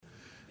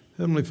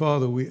Heavenly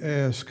Father, we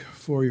ask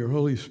for your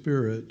Holy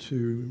Spirit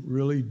to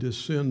really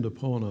descend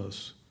upon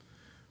us.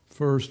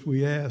 First,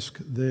 we ask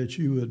that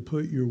you would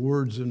put your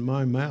words in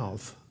my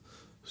mouth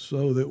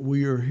so that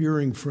we are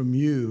hearing from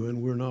you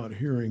and we're not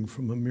hearing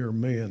from a mere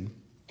man.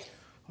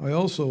 I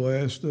also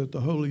ask that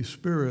the Holy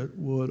Spirit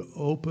would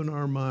open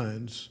our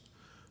minds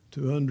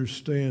to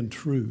understand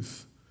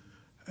truth,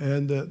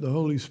 and that the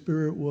Holy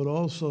Spirit would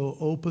also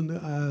open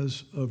the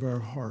eyes of our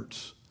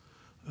hearts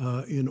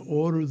in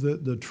order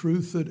that the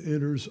truth that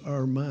enters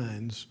our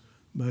minds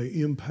may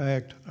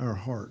impact our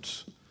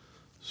hearts,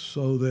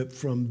 so that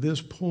from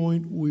this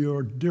point we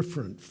are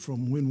different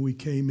from when we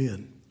came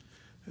in,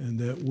 and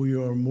that we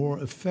are more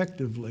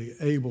effectively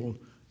able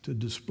to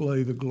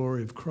display the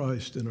glory of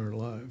Christ in our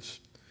lives.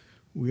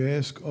 We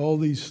ask all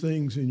these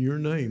things in your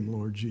name,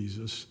 Lord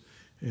Jesus,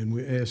 and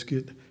we ask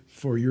it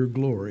for your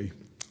glory.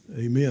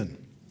 Amen.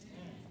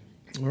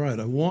 All right,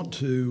 I want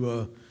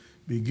to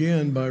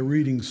begin by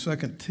reading 2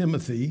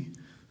 Timothy,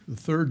 the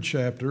 3rd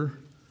chapter,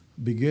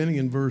 beginning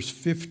in verse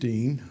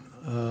 15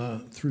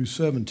 through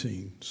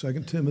 17. 2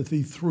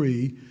 Timothy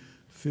 3,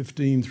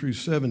 15 through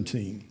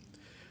 17.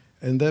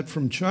 And that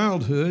from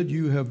childhood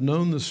you have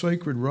known the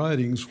sacred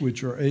writings,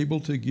 which are able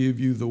to give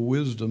you the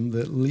wisdom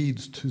that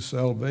leads to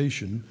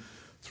salvation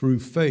through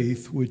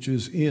faith which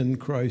is in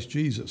Christ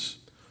Jesus.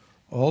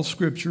 All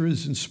Scripture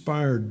is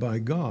inspired by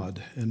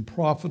God and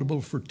profitable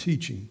for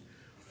teaching,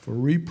 for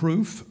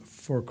reproof,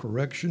 for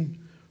correction,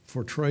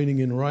 for training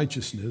in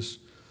righteousness,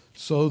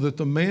 so that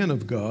the man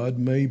of God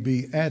may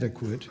be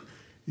adequate,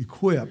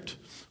 equipped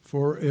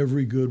for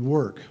every good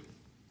work.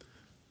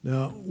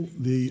 Now,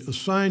 the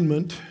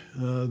assignment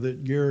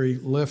that Gary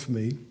left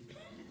me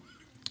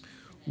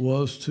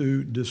was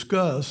to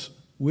discuss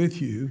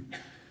with you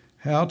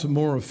how to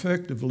more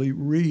effectively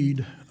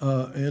read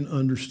and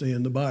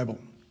understand the Bible.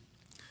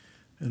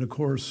 And of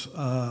course,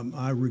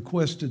 I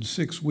requested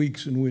 6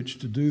 weeks in which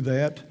to do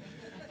that,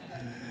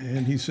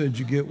 and he said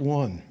you get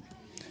 1.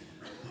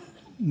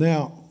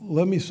 Now,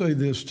 let me say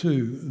this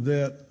too,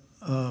 that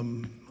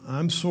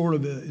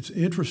it's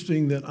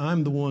interesting that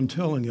I'm the one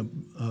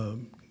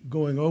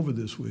going over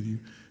this with you,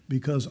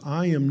 because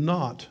I am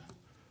not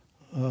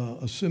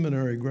a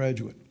seminary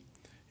graduate.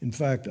 In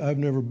fact, I've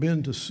never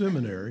been to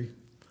seminary.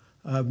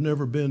 I've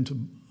never been to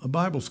a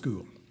Bible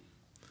school.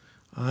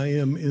 I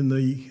am, in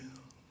the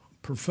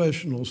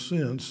professional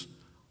sense,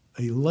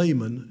 a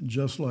layman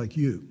just like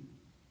you.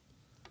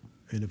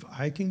 And if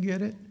I can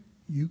get it,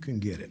 you can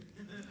get it.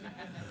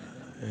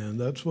 And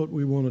that's what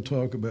we want to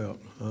talk about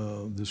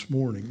this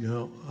morning.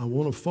 Now, I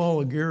want to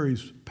follow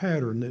Gary's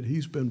pattern that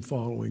he's been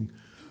following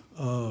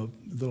the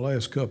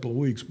last couple of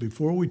weeks.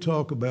 Before we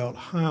talk about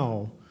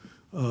how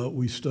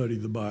we study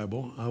the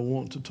Bible, I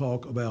want to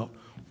talk about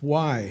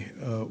why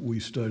we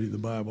study the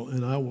Bible,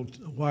 and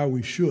why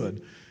we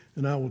should.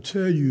 And I will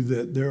tell you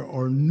that there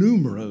are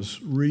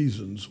numerous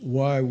reasons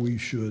why we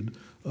should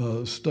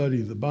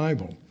study the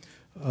Bible.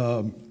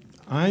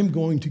 I'm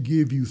going to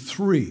give you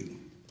 3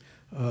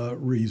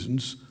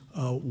 reasons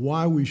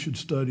why we should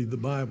study the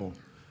Bible.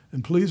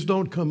 And please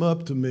don't come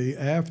up to me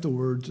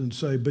afterwards and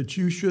say, but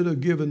you should have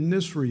given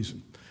this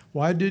reason.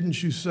 Why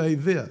didn't you say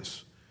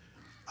this?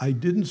 I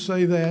didn't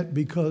say that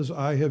because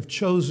I have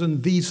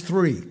chosen these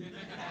 3.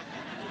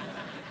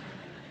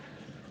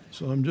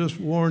 So I'm just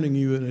warning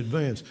you in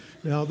advance.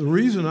 Now, the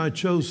reason I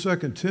chose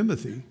 2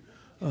 Timothy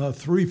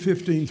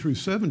 3:15 through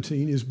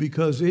 17 is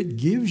because it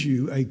gives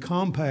you a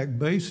compact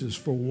basis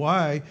for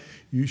why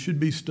you should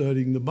be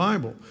studying the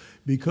Bible.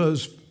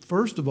 Because,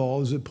 first of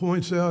all, as it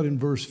points out in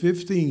verse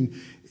 15,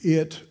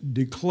 it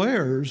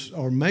declares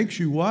or makes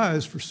you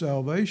wise for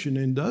salvation,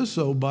 and does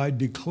so by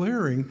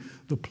declaring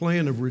the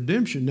plan of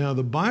redemption. Now,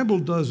 the Bible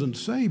doesn't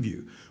save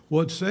you.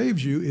 What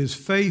saves you is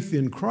faith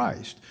in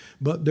Christ.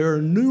 But there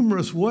are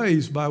numerous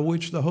ways by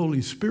which the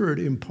Holy Spirit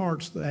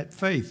imparts that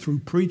faith, through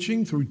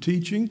preaching, through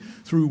teaching,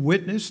 through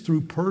witness,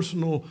 through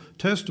personal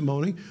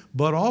testimony.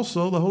 But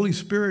also the Holy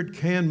Spirit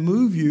can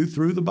move you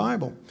through the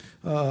Bible,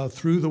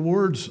 through the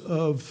words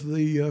of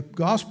the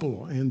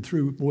gospel, and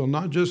through, well,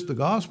 not just the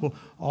gospel,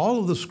 all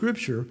of the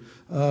Scripture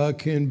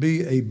can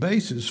be a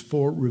basis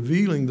for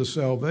revealing the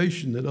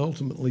salvation that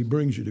ultimately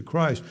brings you to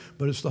Christ.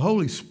 But it's the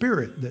Holy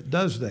Spirit that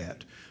does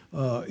that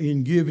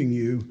in giving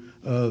you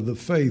the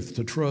faith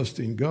to trust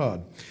in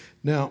God.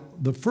 Now,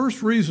 the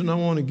first reason I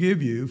want to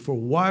give you for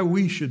why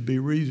we should be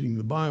reading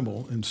the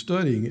Bible and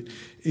studying it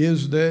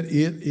is that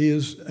it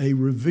is a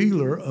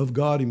revealer of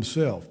God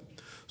Himself.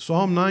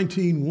 Psalm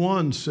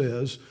 19:1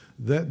 says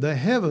that the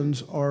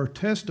heavens are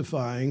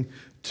testifying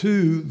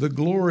to the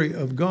glory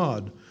of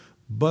God,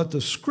 but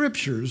the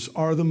Scriptures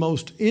are the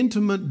most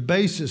intimate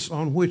basis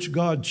on which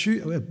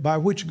by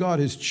which God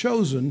has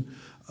chosen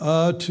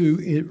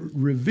to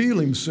reveal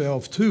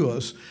Himself to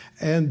us.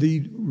 And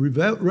the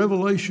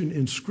revelation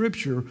in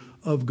Scripture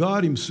of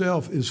God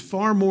Himself is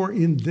far more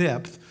in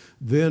depth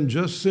than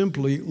just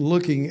simply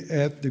looking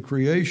at the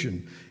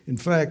creation. In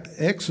fact,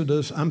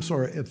 Ephesians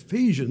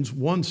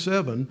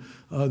 1:7,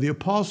 the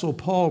Apostle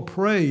Paul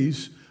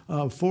prays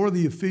for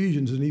the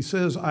Ephesians, and he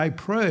says, I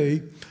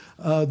pray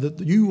that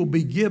you will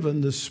be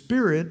given the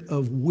spirit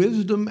of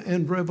wisdom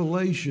and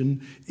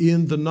revelation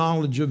in the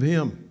knowledge of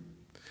him.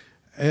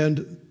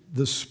 And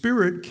the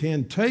Spirit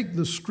can take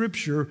the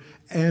Scripture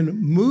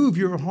and move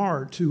your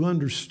heart to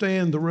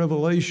understand the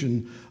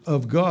revelation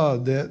of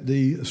God that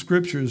the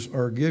Scriptures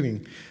are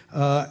giving.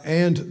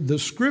 And the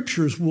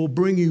Scriptures will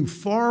bring you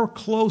far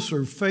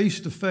closer face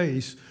to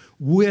face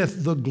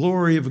with the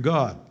glory of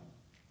God.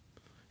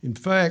 In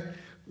fact,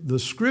 the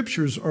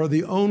Scriptures are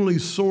the only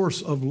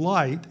source of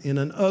light in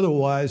an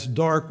otherwise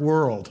dark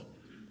world.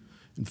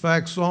 In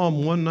fact,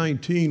 Psalm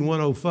 119,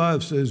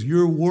 105 says,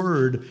 "Your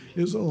word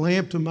is a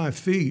lamp to my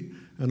feet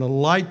and a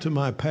light to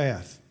my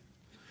path."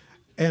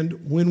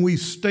 And when we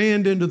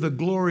stand into the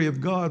glory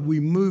of God, we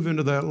move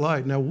into that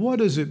light. Now, what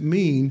does it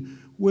mean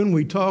when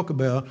we talk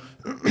about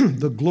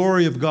the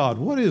glory of God?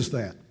 What is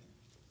that?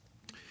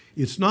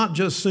 It's not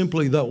just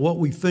simply that what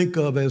we think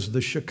of as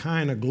the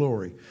Shekinah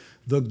glory.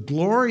 The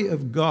glory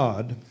of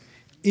God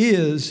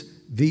is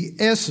the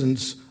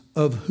essence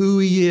of who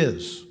he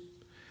is.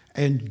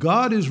 And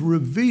God is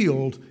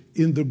revealed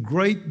in the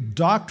great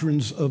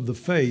doctrines of the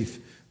faith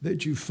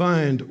that you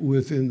find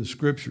within the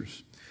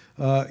Scriptures.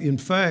 In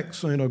fact,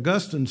 St.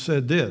 Augustine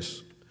said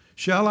this,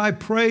 "Shall I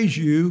praise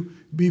you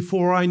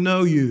before I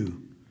know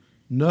you?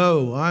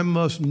 No, I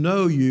must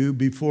know you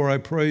before I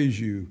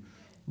praise you,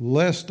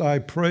 lest I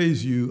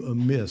praise you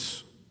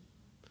amiss."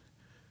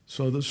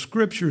 So the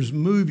Scriptures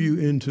move you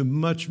into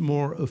much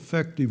more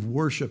effective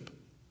worship.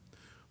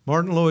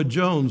 Martin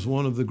Lloyd-Jones,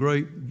 one of the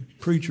great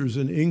preachers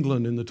in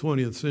England in the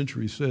 20th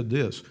century, said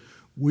this,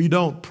 "We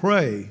don't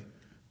pray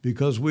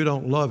because we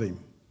don't love him.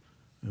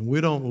 And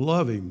we don't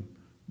love him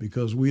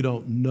because we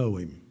don't know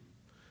him."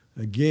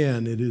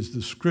 Again, it is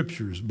the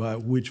Scriptures by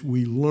which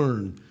we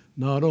learn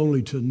not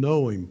only to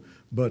know him,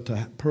 but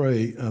to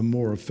pray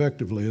more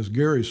effectively, as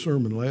Gary's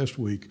sermon last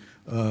week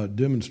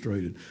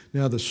demonstrated.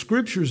 Now, the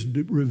Scriptures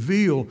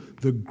reveal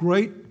the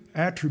great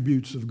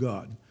attributes of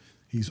God.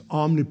 He's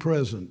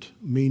omnipresent,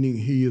 meaning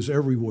he is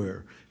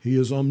everywhere. He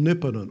is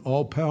omnipotent,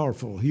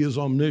 all-powerful. He is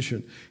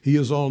omniscient. He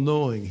is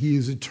all-knowing. He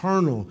is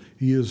eternal.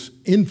 He is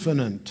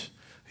infinite.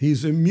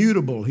 He's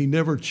immutable. He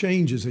never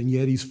changes, and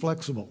yet he's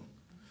flexible.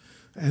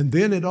 And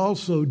then it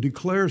also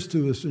declares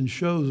to us and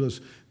shows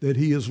us that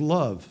he is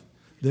love,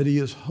 that he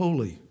is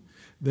holy,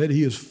 that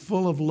he is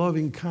full of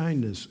loving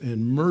kindness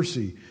and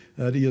mercy,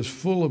 that he is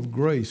full of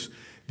grace.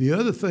 The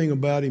other thing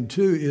about him,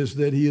 too, is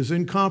that he is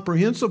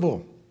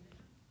incomprehensible,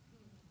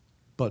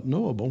 but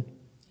knowable.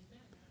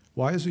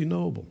 Why is he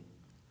knowable?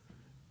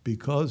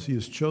 Because he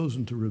has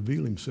chosen to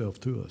reveal himself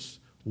to us.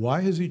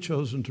 Why has he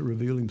chosen to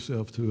reveal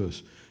himself to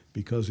us?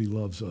 Because he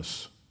loves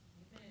us.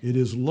 It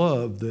is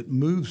love that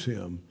moves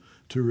him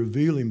to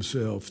reveal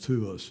himself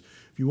to us.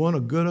 If you want a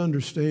good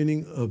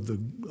understanding of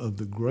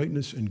the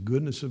greatness and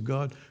goodness of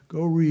God,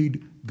 go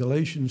read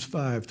Galatians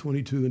 5,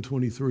 22 and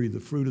 23, the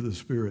fruit of the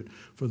Spirit.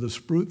 For the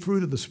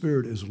fruit of the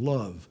Spirit is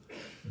love,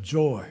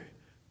 joy,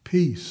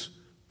 peace,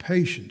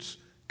 patience,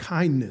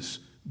 kindness,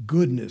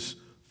 goodness,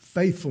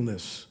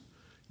 faithfulness,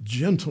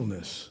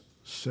 gentleness,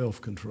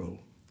 self-control.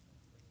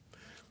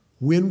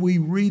 When we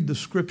read the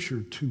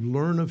Scripture to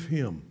learn of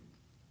him,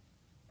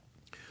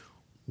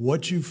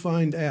 what you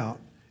find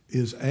out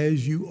is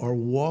as you are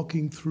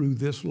walking through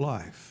this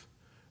life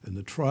and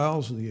the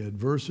trials and the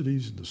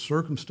adversities and the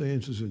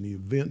circumstances and the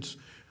events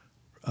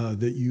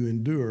that you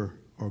endure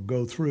or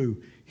go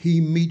through, he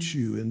meets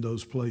you in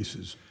those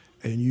places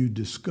and you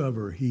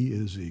discover he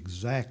is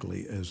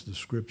exactly as the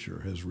Scripture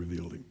has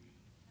revealed him.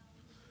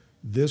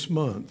 This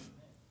month,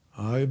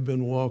 I've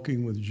been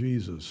walking with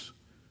Jesus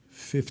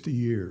 50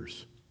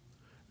 years.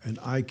 And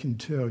I can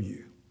tell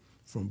you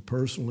from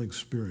personal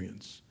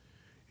experience,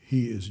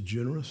 he is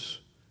generous,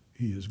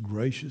 he is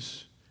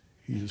gracious,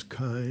 he is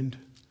kind,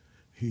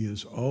 he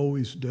has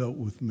always dealt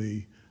with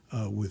me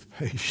with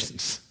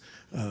patience,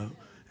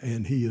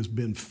 and he has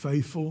been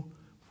faithful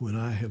when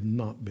I have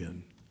not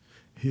been.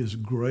 His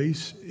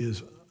grace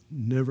is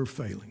never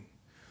failing.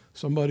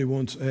 Somebody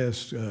once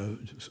asked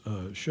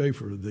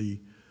Schaeffer, the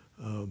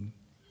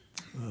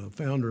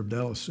founder of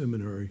Dallas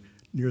Seminary,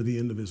 near the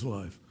end of his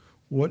life,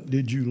 "What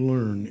did you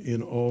learn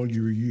in all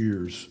your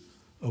years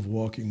of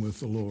walking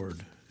with the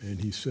Lord?" And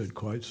he said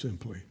quite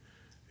simply,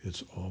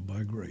 "It's all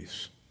by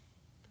grace."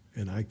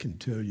 And I can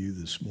tell you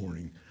this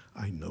morning,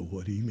 I know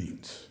what he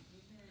means.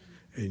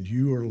 And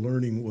you are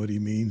learning what he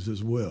means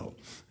as well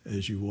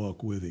as you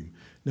walk with him.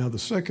 Now, the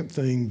second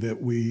thing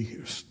that we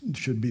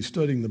should be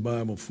studying the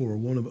Bible for,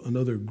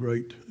 another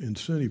great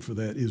incentive for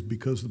that, is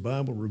because the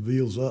Bible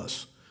reveals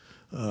us.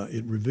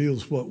 It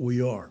reveals what we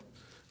are.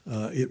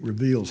 It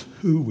reveals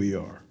who we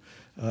are.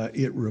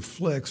 It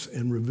reflects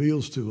and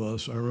reveals to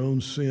us our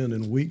own sin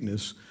and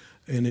weakness,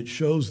 and it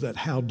shows that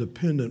how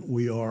dependent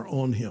we are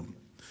on him.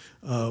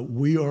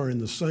 We are in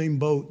the same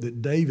boat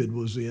that David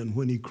was in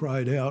when he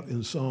cried out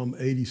in Psalm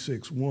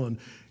 86:1,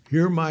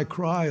 "Hear my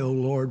cry, O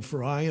Lord,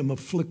 for I am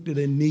afflicted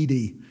and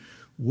needy."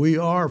 We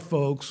are,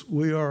 folks,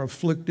 we are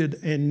afflicted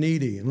and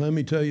needy. And let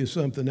me tell you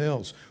something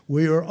else.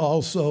 We are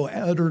also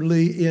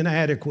utterly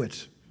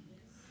inadequate.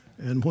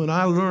 And when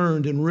I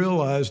learned and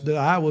realized that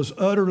I was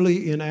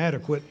utterly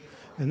inadequate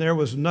and there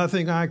was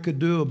nothing I could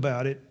do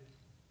about it,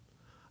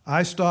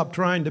 I stopped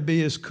trying to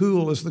be as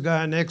cool as the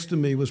guy next to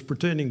me was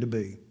pretending to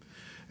be.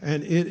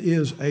 And it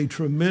is a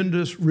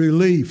tremendous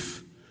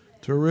relief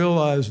to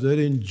realize that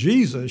in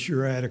Jesus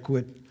you're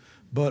adequate,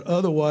 but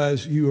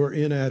otherwise you are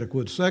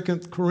inadequate.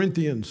 2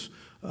 Corinthians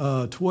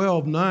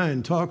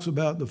 12:9 talks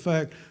about the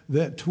fact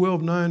that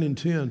 12:9 and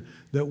 10,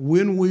 that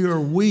when we are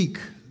weak,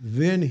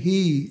 then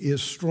he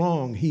is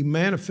strong. He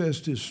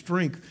manifests his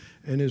strength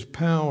and his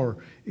power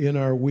in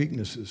our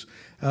weaknesses.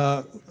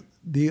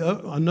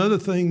 Another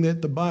thing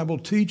that the Bible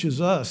teaches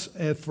us,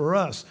 for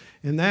us,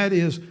 and that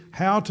is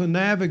how to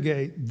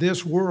navigate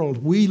this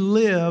world. We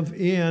live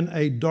in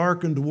a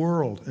darkened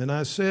world. And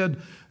I said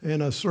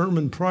in a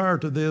sermon prior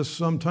to this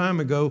some time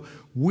ago,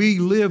 we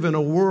live in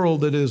a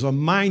world that is a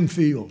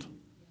minefield.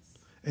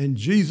 And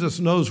Jesus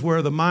knows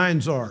where the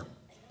mines are.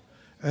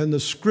 And the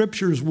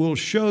scriptures will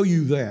show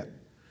you that.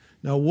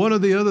 Now, one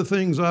of the other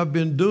things I've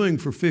been doing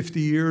for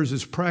 50 years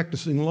is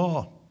practicing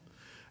law.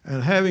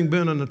 And having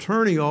been an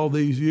attorney all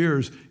these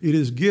years, it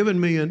has given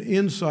me an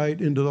insight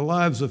into the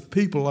lives of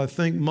people I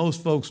think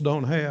most folks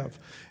don't have.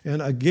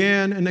 And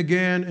again and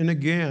again and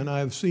again,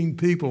 I've seen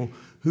people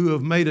who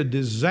have made a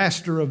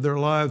disaster of their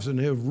lives and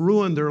have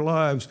ruined their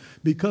lives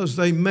because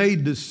they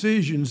made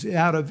decisions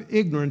out of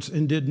ignorance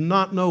and did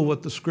not know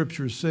what the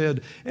Scriptures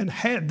said. And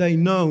had they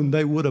known,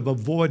 they would have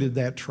avoided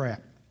that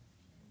trap.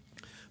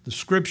 The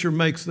Scripture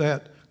makes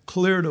that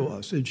clear to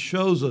us. It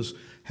shows us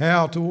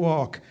how to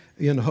walk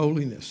in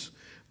holiness.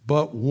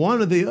 But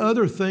one of the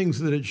other things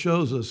that it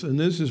shows us, and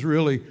this is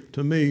really,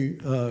 to me,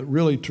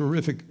 really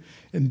terrific,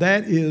 and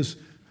that is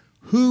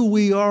who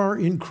we are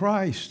in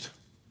Christ.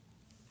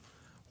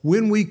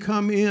 When we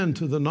come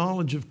into the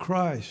knowledge of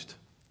Christ,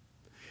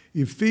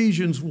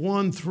 Ephesians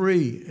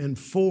 1:3 and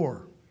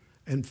 4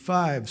 and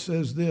 5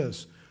 says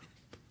this,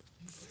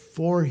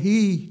 "For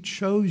he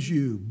chose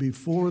you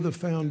before the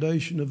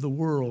foundation of the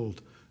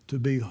world to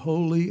be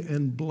holy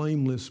and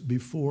blameless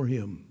before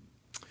him."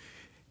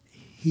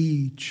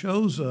 He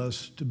chose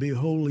us to be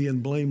holy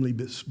and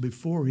blameless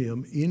before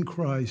him in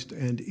Christ,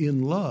 and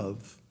in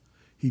love,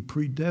 he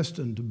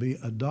predestined to be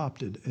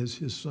adopted as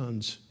his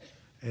sons,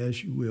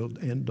 as you will,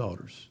 and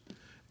daughters,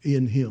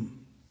 in him,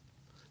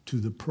 to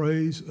the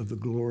praise of the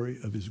glory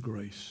of his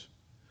grace.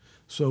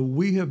 So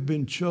we have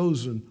been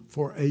chosen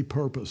for a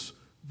purpose.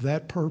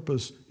 That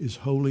purpose is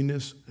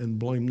holiness and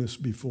blameless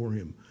before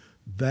him.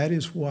 That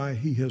is why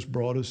he has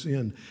brought us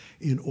in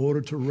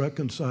order to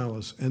reconcile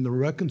us. And the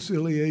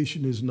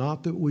reconciliation is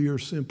not that we are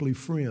simply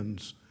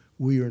friends.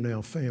 We are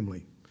now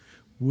family.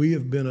 We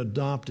have been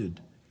adopted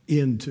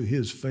into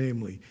his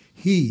family.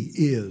 He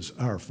is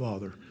our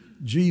Father.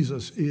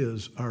 Jesus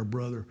is our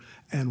brother.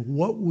 And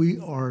what we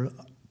are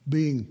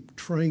being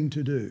trained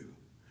to do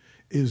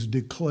is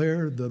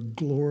declare the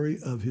glory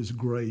of his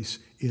grace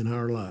in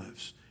our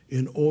lives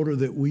in order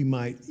that we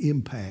might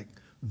impact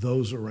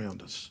those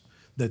around us,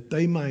 that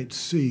they might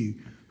see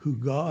who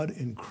God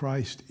in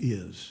Christ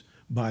is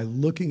by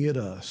looking at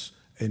us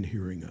and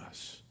hearing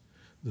us.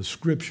 The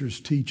scriptures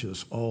teach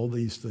us all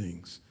these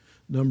things.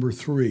 Number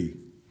 3,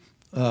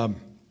 let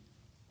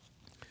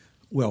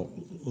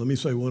me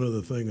say one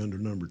other thing under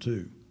number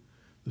 2.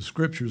 The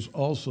scriptures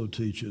also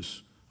teach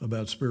us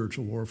about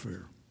spiritual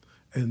warfare,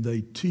 and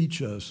they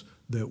teach us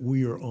that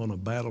we are on a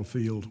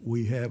battlefield.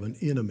 We have an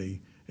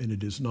enemy, and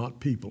it is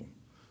not people.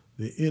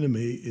 The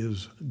enemy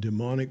is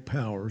demonic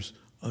powers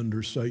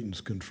under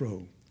Satan's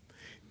control.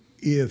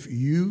 If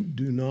you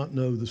do not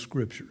know the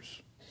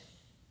scriptures,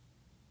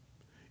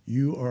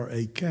 you are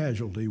a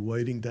casualty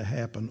waiting to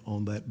happen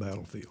on that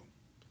battlefield.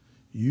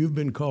 You've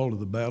been called to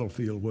the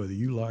battlefield whether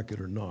you like it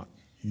or not.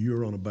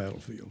 You're on a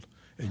battlefield,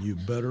 and you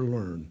better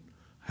learn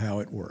how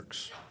it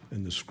works.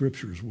 And the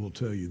scriptures will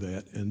tell you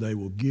that, and they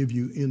will give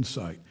you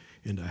insight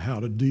into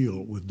how to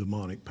deal with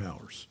demonic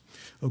powers.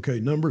 Okay,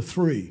 number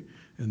 3,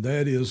 and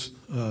that is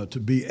to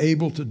be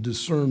able to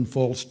discern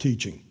false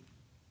teaching.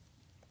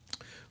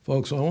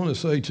 Folks, I want to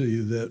say to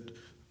you that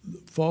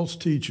false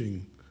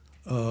teaching,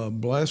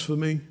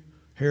 blasphemy,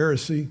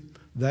 heresy,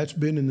 that's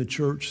been in the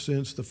church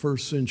since the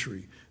first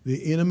century.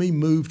 The enemy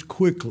moved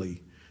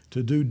quickly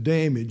to do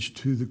damage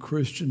to the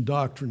Christian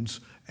doctrines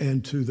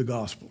and to the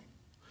gospel.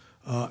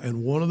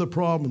 And one of the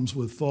problems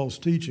with false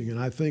teaching, and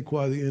I think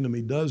why the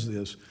enemy does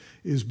this,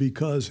 is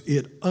because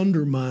it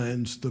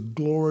undermines the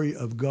glory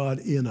of God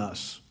in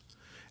us.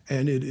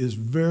 And it is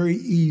very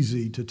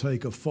easy to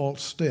take a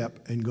false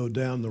step and go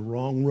down the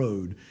wrong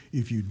road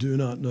if you do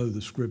not know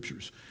the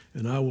scriptures.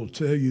 And I will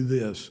tell you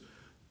this,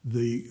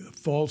 the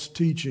false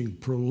teaching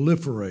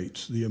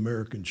proliferates the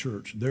American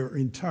church. There are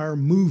entire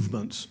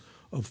movements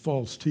of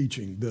false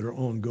teaching that are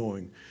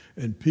ongoing.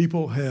 And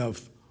people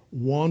have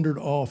wandered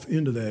off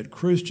into that.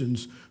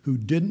 Christians who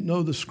didn't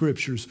know the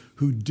scriptures,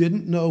 who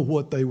didn't know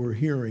what they were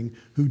hearing,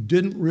 who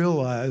didn't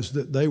realize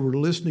that they were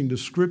listening to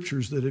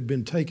scriptures that had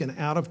been taken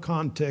out of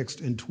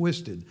context and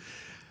twisted.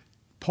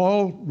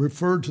 Paul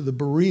referred to the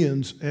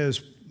Bereans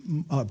as,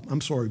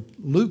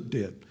 Luke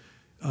did.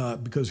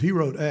 because he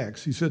wrote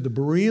Acts. He said the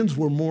Bereans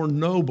were more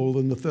noble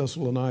than the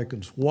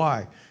Thessalonians.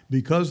 Why?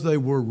 Because they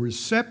were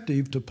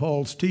receptive to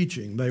Paul's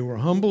teaching. They were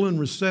humble and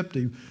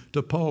receptive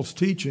to Paul's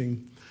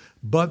teaching,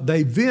 but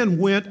they then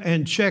went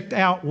and checked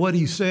out what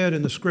he said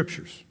in the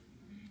Scriptures.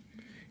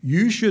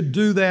 You should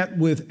do that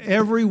with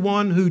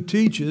everyone who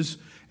teaches,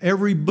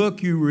 every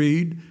book you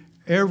read,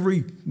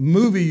 every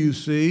movie you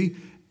see,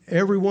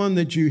 everyone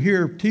that you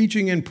hear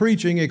teaching and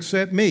preaching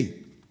except me.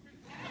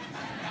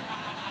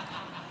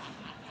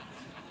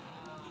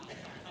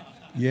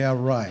 Yeah,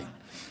 right.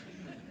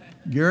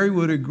 Gary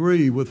would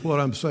agree with what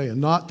I'm saying.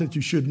 Not that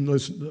you shouldn't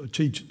listen,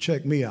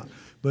 check me out,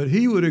 but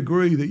he would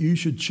agree that you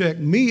should check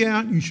me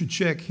out, you should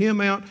check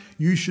him out,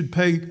 you should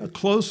pay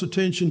close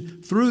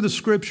attention through the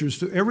Scriptures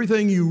to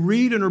everything you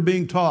read and are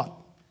being taught.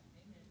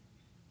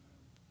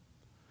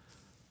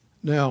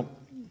 Now,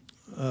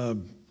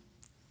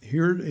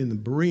 here in the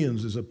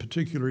Bereans is a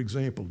particular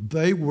example.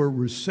 They were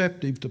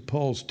receptive to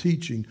Paul's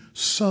teaching,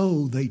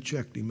 so they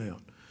checked him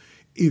out.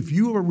 If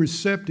you are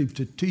receptive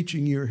to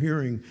teaching you're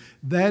hearing,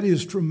 that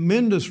is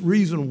tremendous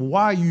reason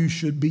why you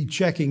should be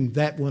checking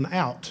that one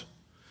out,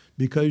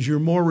 because you're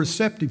more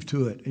receptive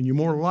to it and you're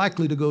more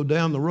likely to go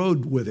down the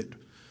road with it.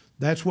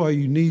 That's why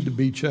you need to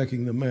be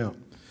checking them out.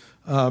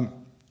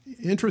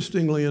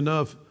 Interestingly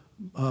enough,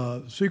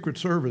 Secret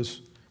Service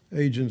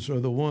agents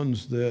are the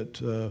ones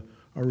that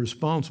are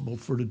responsible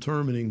for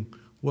determining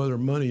whether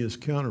money is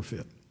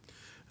counterfeit.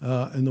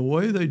 And the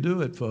way they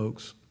do it,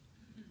 folks,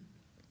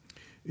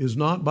 is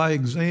not by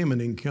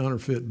examining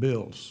counterfeit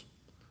bills.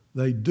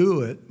 They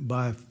do it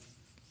by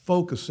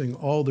focusing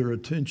all their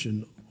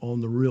attention on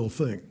the real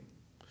thing,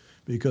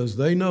 because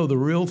they know the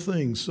real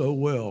thing so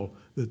well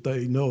that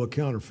they know a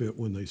counterfeit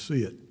when they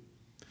see it.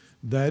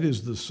 That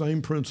is the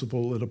same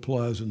principle that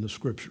applies in the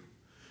Scripture.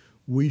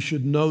 We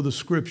should know the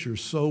Scripture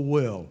so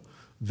well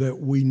that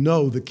we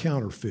know the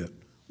counterfeit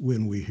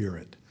when we hear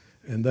it.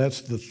 And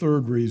that's the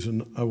third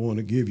reason I want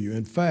to give you.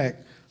 In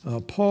fact,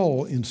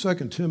 Paul in 2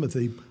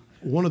 Timothy,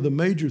 one of the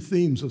major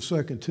themes of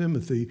 2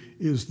 Timothy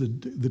is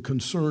the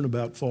concern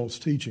about false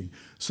teaching.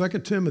 2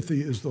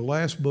 Timothy is the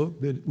last book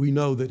that we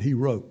know that he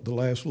wrote, the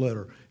last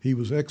letter. He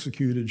was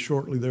executed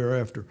shortly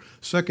thereafter.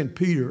 2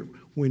 Peter,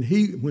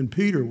 when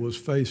Peter was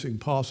facing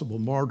possible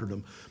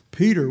martyrdom,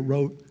 Peter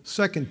wrote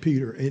 2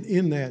 Peter, and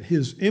in that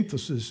his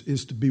emphasis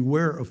is to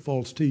beware of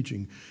false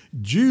teaching.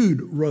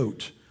 Jude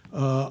wrote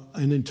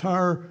an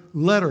entire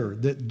letter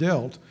that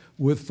dealt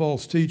with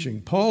false teaching.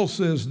 Paul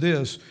says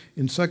this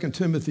in 2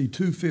 Timothy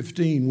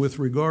 2:15 with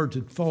regard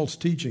to false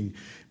teaching: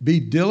 "Be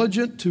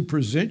diligent to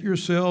present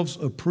yourselves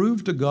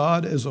approved to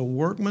God as a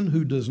workman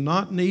who does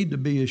not need to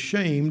be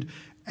ashamed,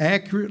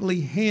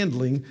 accurately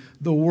handling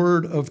the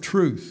word of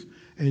truth."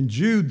 And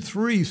Jude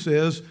 3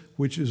 says,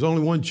 which is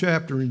only one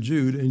chapter in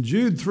Jude, and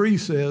Jude 3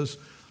 says,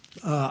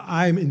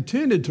 "I am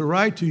intended to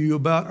write to you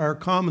about our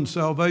common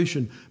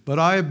salvation, but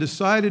I have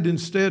decided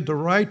instead to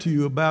write to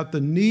you about the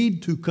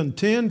need to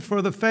contend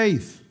for the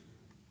faith."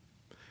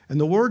 And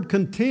the word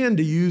contend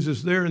he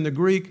uses there in the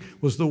Greek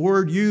was the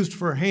word used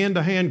for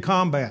hand-to-hand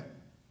combat.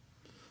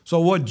 So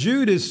what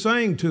Jude is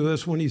saying to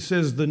us when he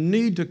says the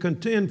need to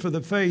contend for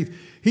the faith,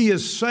 he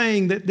is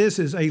saying that this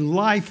is a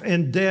life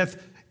and death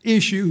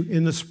issue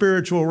in the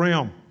spiritual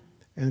realm.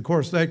 And of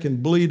course that can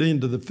bleed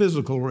into the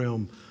physical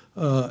realm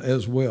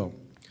as well.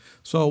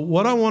 So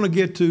what I want to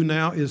get to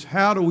now is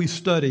how do we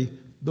study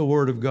the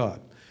Word of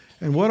God?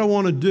 And what I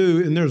want to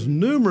do, and there's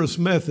numerous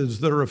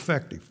methods that are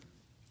effective.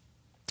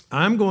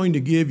 I'm going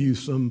to give you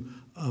some,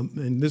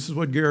 and this is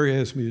what Gary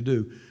asked me to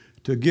do,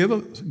 to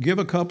give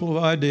a couple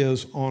of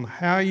ideas on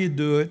how you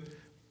do it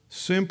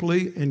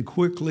simply and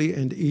quickly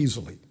and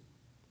easily.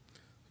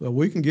 So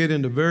we can get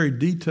into very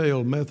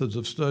detailed methods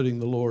of studying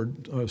the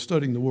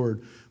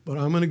Word, but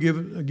I'm going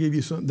to give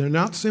you some. They're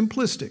not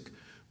simplistic,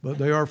 but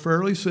they are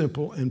fairly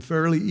simple and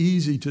fairly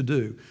easy to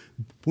do.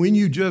 When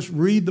you just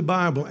read the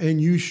Bible,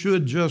 and you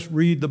should just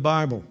read the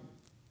Bible,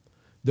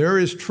 there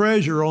is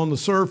treasure on the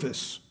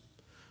surface.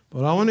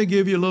 But I want to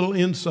give you little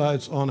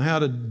insights on how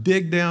to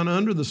dig down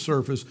under the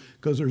surface,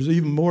 because there's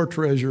even more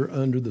treasure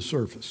under the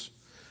surface.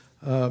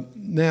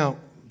 Now,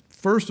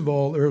 first of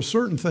all, there are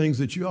certain things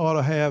that you ought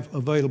to have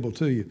available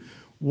to you.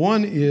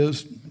 One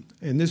is,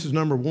 and this is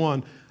number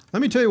one,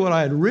 let me tell you what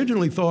I had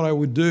originally thought I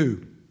would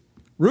do.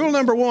 Rule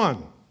number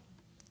one: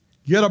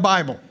 get a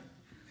Bible.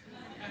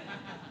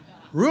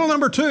 Rule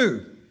number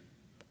two: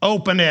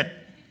 open it.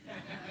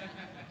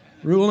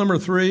 Rule number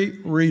three: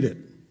 read it.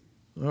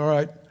 All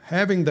right,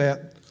 having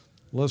that,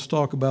 let's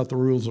talk about the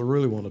rules I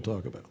really want to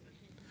talk about.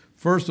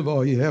 First of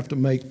all, you have to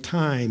make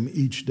time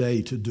each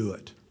day to do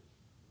it.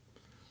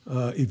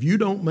 If you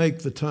don't make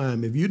the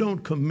time, if you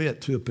don't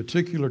commit to a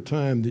particular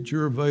time that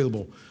you're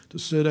available to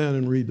sit down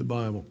and read the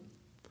Bible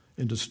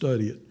and to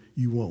study it,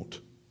 you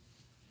won't.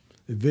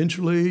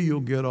 Eventually,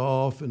 you'll get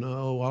off and,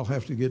 I'll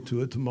have to get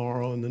to it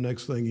tomorrow, and the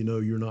next thing you know,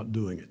 you're not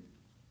doing it.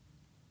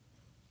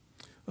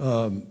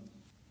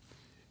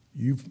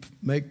 You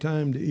make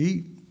time to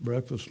eat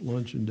breakfast,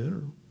 lunch, and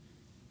dinner.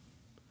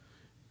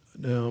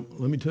 Now,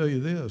 let me tell you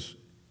this.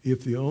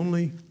 If the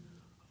only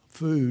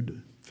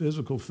food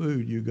physical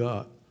food you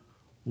got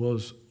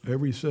was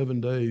every 7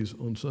 days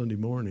on Sunday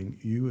morning,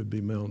 you would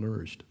be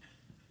malnourished.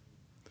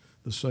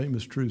 The same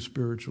is true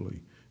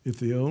spiritually. If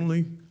the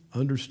only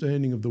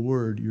understanding of the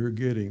Word you're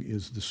getting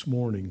is this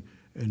morning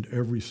and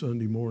every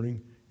Sunday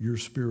morning, you're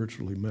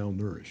spiritually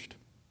malnourished.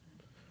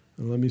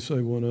 And let me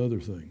say one other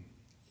thing.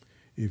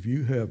 If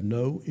you have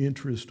no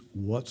interest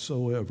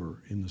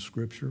whatsoever in the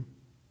Scripture,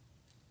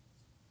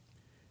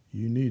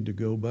 you need to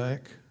go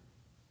back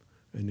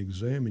and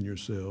examine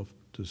yourself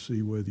to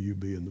see whether you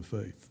be in the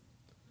faith.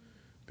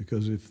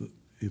 Because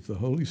if the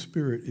Holy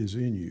Spirit is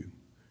in you,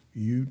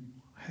 you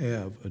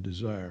have a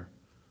desire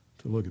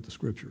to look at the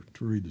Scripture,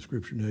 to read the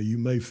Scripture. Now, you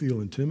may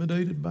feel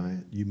intimidated by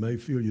it. You may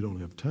feel you don't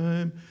have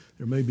time.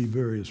 There may be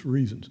various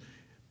reasons.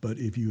 But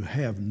if you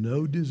have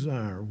no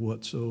desire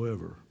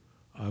whatsoever,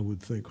 I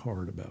would think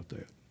hard about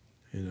that.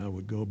 And I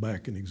would go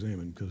back and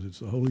examine, because it's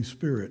the Holy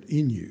Spirit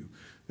in you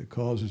that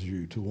causes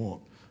you to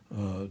want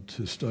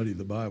to study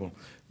the Bible.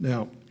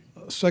 Now,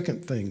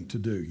 second thing to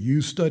do,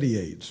 use study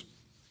aids.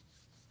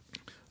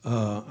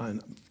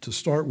 And to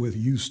start with,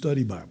 use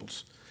study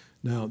Bibles.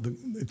 Now,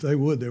 if they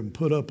would, they would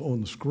put up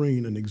on the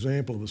screen an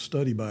example of a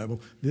study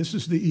Bible. This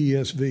is the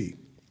ESV.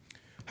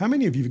 How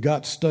many of you have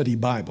got study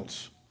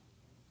Bibles?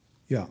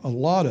 Yeah, a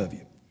lot of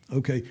you.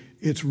 Okay,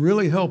 it's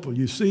really helpful.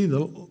 You see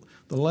the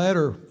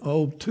latter,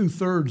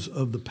 2/3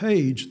 of the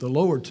page, the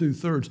lower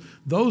 2/3,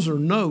 those are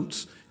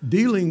notes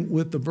dealing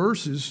with the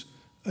verses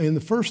in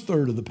the first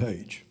third of the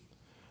page.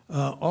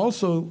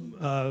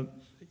 Also,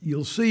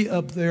 you'll see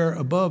up there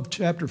above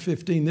chapter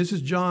 15, this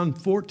is John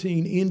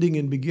 14 ending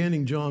and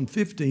beginning John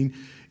 15.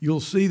 You'll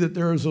see that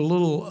there is a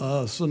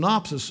little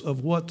synopsis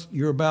of what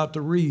you're about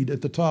to read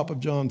at the top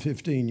of John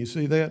 15. You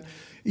see that?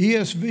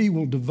 ESV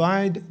will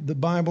divide the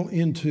Bible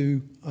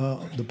into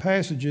the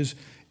passages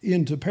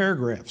into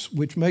paragraphs,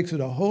 which makes it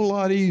a whole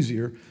lot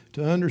easier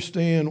to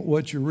understand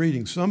what you're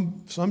reading.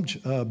 Some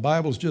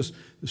Bibles just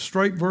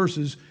straight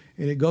verses,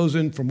 and it goes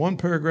in from one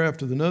paragraph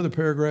to another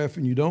paragraph,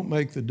 and you don't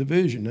make the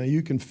division. Now,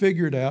 you can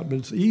figure it out, but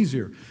it's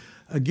easier.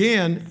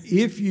 Again,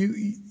 if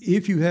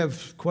you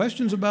have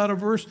questions about a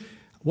verse,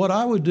 what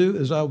I would do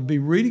is I would be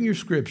reading your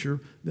scripture,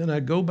 then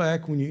I'd go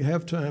back when you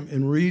have time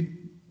and read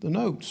the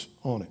notes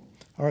on it.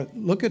 All right,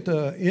 look at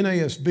the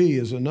NASB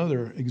as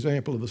another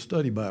example of a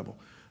study Bible.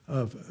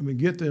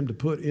 Get them to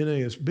put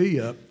NASB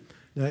up.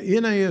 Now,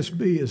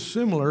 NASB is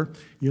similar.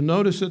 You'll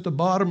notice at the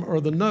bottom are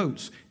the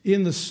notes.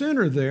 In the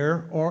center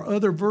there are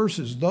other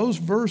verses. Those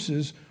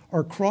verses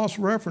are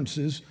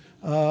cross-references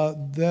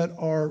that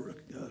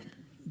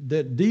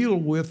deal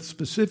with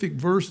specific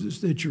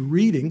verses that you're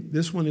reading.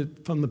 This one is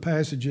from the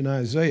passage in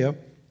Isaiah.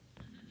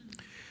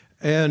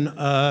 And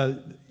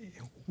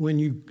when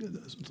you,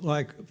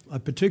 like a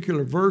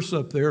particular verse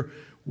up there,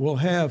 will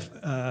have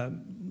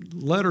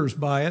letters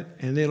by it,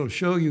 and it'll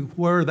show you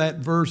where that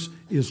verse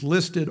is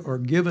listed or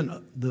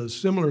given. The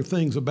similar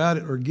things about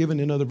it are given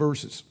in other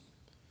verses.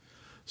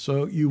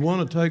 So you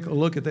want to take a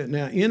look at that.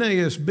 Now,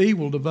 NASB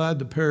will divide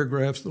the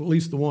paragraphs, at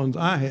least the ones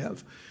I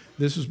have.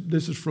 This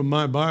is from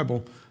my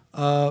Bible.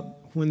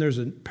 When there's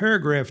a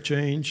paragraph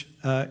change,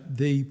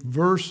 the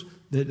verse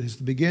that is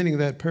the beginning of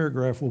that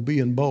paragraph will be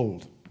in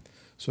bold.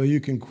 So you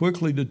can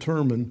quickly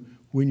determine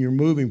when you're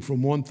moving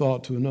from one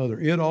thought to another.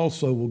 It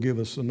also will give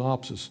a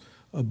synopsis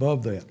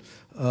above that,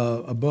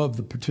 above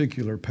the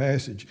particular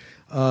passage.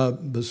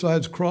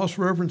 Besides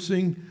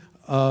cross-referencing,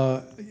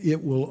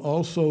 it will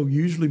also,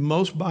 usually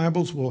most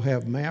Bibles will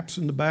have maps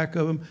in the back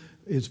of them.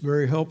 It's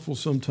very helpful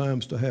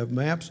sometimes to have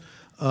maps.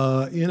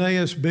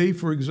 NASB,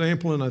 for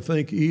example, and I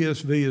think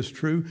ESV is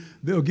true,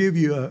 they'll give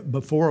you,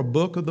 before a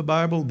book of the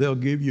Bible, they'll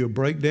give you a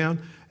breakdown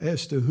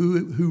as to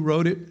who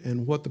wrote it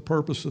and what the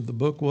purpose of the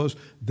book was.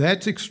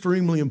 That's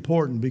extremely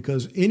important,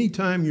 because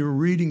anytime you're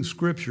reading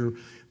Scripture,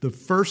 the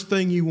first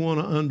thing you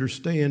want to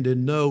understand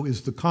and know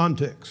is the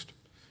context.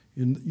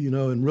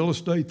 In real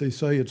estate, they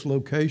say it's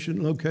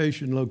location,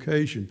 location,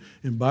 location.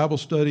 In Bible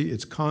study,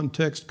 it's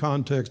context,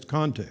 context,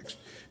 context,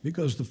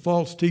 because the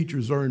false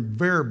teachers are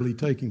invariably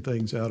taking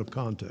things out of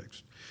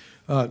context.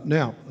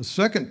 Now, a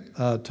second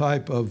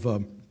type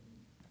of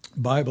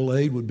Bible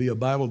aid would be a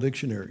Bible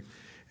dictionary.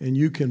 And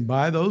you can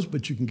buy those,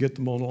 but you can get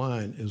them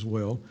online as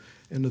well.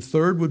 And the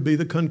third would be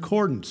the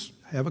concordance.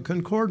 Have a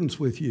concordance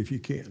with you if you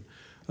can.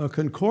 A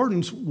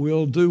concordance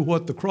will do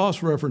what the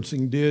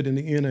cross-referencing did in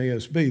the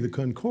NASB. The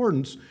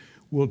concordance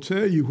will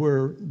tell you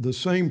where the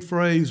same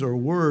phrase or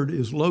word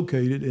is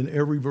located in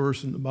every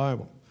verse in the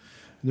Bible.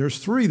 And there's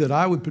three that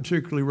I would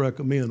particularly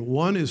recommend.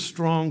 One is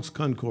Strong's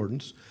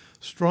Concordance.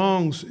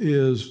 Strong's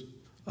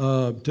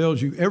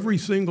tells you every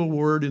single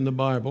word in the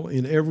Bible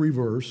in every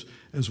verse,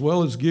 as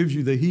well as gives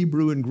you the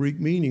Hebrew and Greek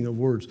meaning of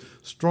words.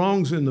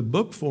 Strong's in the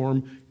book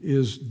form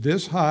is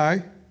this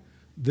high,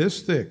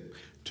 this thick.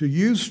 To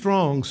use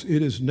Strong's,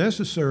 it is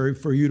necessary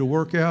for you to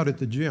work out at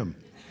the gym.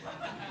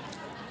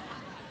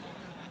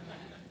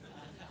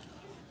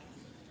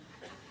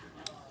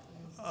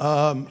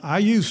 I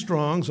use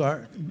Strong's,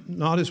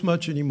 not as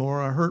much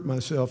anymore. I hurt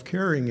myself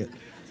carrying it.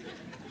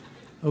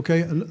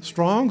 Okay,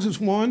 Strong's is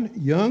one,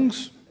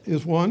 Young's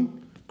is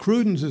one,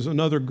 Cruden's is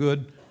another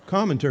good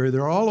commentary.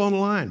 They're all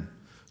online.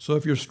 So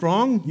if you're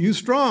strong, use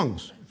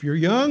Strongs. If you're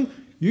young,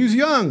 use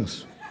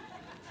Youngs.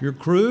 If you're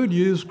crude,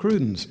 use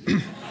Crudens.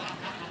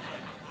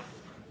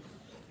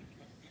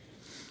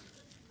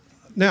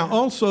 Now,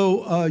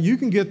 also, you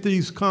can get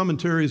these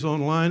commentaries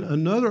online.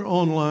 Another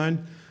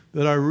online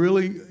that I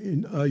really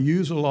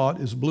use a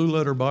lot is Blue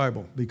Letter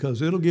Bible,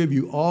 because it'll give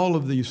you all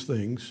of these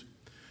things.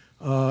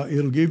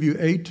 It'll give you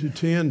 8 to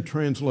 10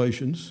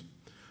 translations.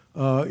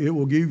 It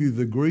will give you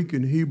the Greek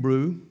and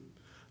Hebrew.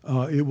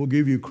 It will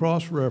give you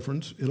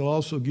cross-reference. It'll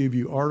also give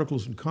you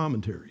articles and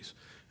commentaries.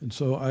 And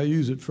so I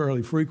use it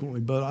fairly frequently.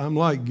 But I'm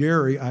like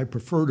Gary. I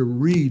prefer to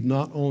read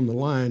not on the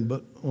line,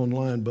 but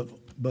online,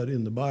 but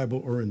in the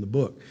Bible or in the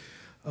book.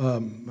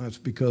 That's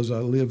because I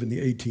live in the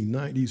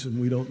 1890s and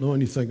we don't know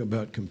anything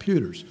about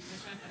computers.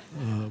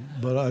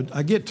 But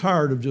I get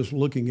tired of just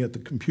looking at the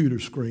computer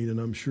screen, and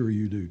I'm sure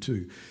you do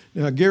too.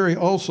 Now, Gary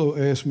also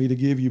asked me to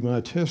give you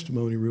my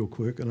testimony real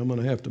quick, and I'm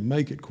going to have to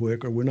make it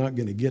quick or we're not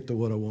going to get to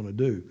what I want to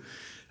do.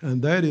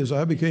 And that is,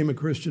 I became a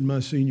Christian my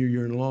senior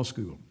year in law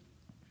school.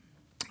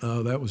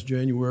 That was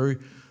January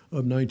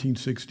of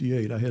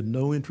 1968. I had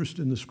no interest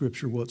in the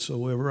Scripture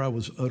whatsoever. I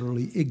was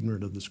utterly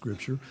ignorant of the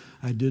Scripture.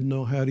 I didn't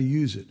know how to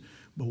use it.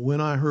 But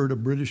when I heard a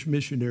British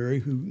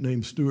missionary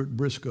named Stuart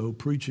Briscoe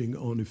preaching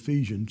on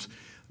Ephesians,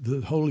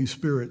 the Holy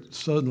Spirit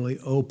suddenly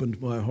opened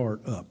my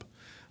heart up.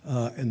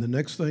 And the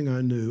next thing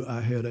I knew,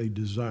 I had a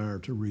desire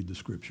to read the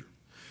Scripture.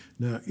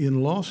 Now,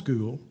 in law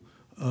school,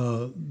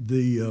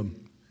 the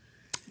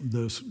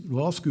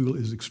law school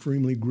is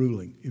extremely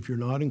grueling. If you're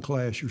not in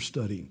class, you're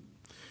studying.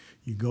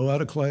 You go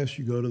out of class,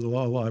 you go to the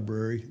law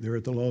library there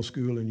at the law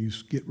school, and you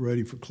get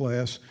ready for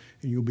class,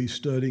 and you'll be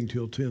studying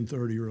till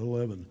 10:30 or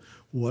 11.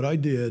 What I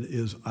did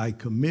is I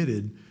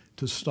committed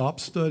to stop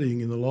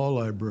studying in the law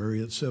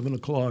library at 7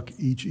 o'clock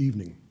each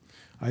evening.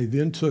 I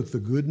then took the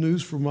Good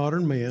News for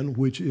Modern Man,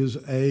 which is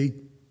a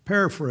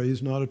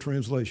paraphrase, not a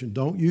translation.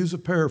 Don't use a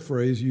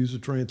paraphrase, use a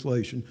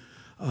translation.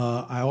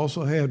 I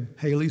also had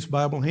Haley's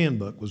Bible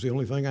Handbook, was the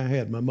only thing I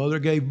had. My mother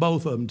gave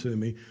both of them to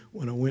me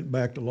when I went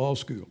back to law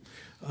school.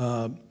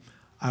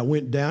 I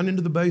went down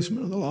into the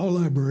basement of the law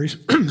libraries.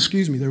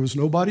 Excuse me, there was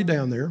nobody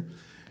down there.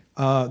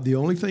 The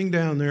only thing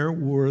down there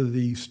were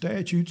the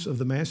statutes of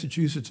the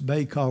Massachusetts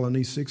Bay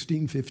Colony,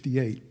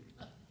 1658.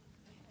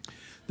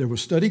 There were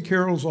study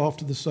carrels off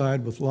to the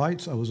side with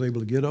lights. I was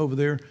able to get over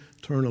there,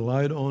 turn a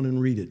light on,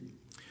 and read it.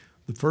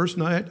 The first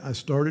night, I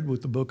started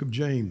with the book of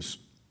James.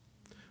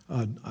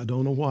 I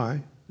don't know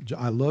why.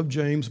 I love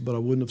James, but I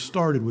wouldn't have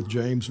started with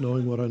James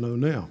knowing what I know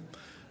now.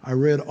 I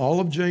read all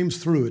of James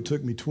through. It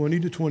took me 20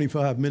 to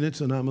 25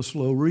 minutes, and I'm a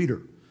slow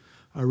reader.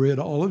 I read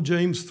all of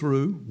James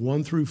through,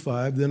 1 through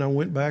 5. Then I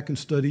went back and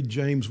studied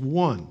James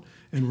 1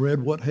 and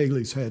read what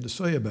Haley's had to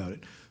say about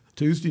it.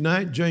 Tuesday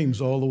night,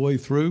 James all the way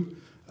through,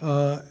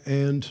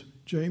 and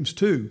James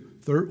 2.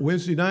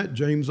 Wednesday night,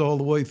 James all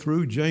the way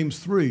through, James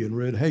 3, and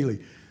read Haley.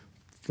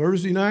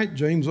 Thursday night,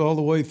 James all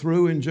the way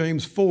through, and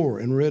James 4,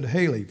 and read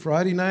Haley.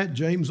 Friday night,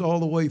 James all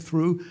the way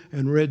through,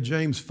 and read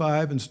James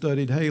 5, and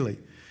studied Haley.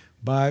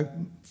 By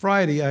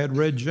Friday, I had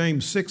read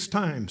James 6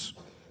 times.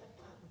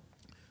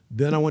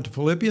 Then I went to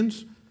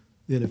Philippians,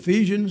 then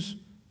Ephesians,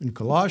 and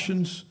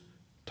Colossians,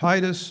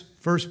 Titus,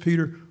 1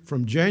 Peter.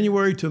 From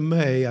January to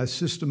May, I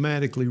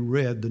systematically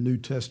read the New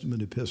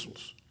Testament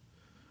epistles.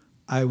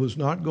 I was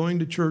not going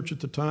to church at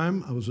the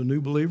time. I was a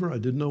new believer. I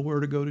didn't know where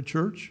to go to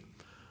church.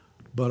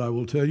 But I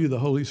will tell you, the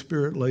Holy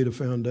Spirit laid a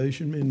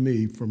foundation in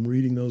me from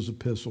reading those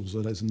epistles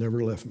that has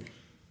never left me.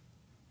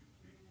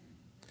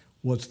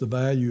 What's the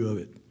value of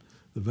it?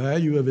 The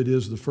value of it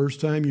is the first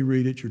time you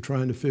read it, you're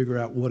trying to figure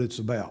out what it's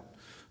about.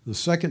 The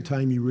second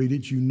time you read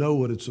it, you know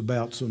what it's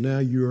about, so now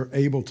you're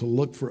able to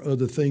look for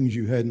other things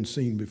you hadn't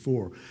seen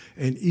before.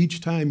 And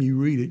each time you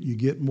read it, you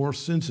get more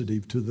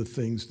sensitive to the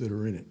things that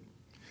are in it.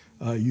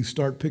 You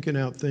start picking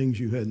out things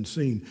you hadn't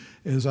seen.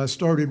 As I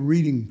started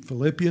reading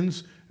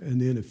Philippians and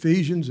then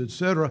Ephesians,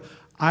 etc.,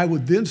 I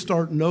would then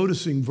start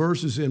noticing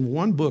verses in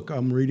one book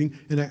I'm reading,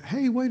 and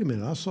hey, wait a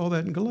minute, I saw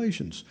that in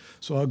Galatians.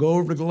 So I go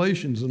over to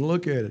Galatians and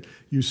look at it.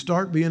 You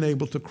start being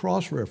able to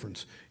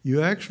cross-reference.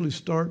 You actually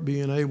start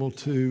being able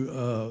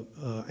to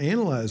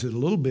analyze it a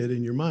little bit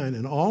in your mind.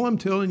 And all I'm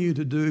telling you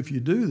to do if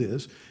you do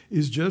this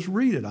is just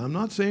read it. I'm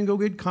not saying go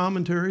get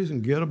commentaries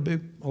and get a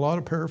lot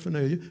of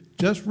paraphernalia.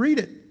 Just read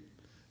it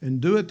and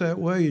do it that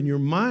way, and your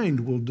mind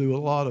will do a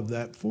lot of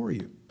that for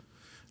you.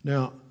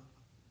 Now,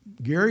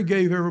 Gary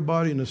gave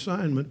everybody an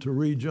assignment to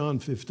read John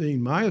 15.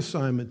 My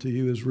assignment to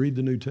you is read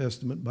the New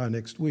Testament by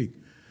next week.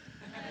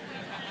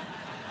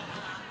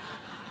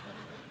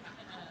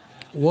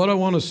 What I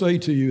want to say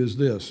to you is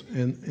this,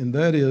 and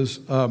that is,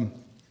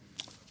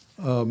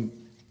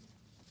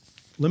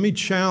 let me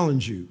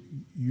challenge you.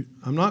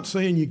 I'm not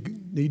saying you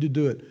need to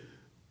do it,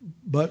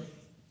 but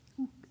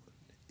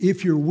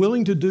if you're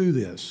willing to do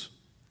this,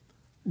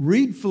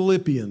 read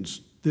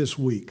Philippians this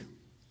week.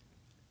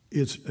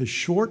 It's a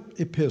short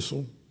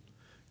epistle.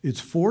 It's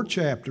 4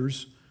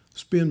 chapters.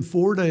 Spend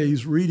 4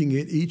 days reading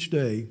it each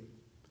day,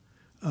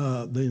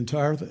 the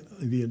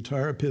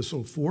entire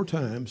epistle 4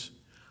 times.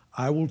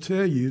 I will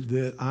tell you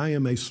that I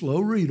am a slow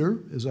reader,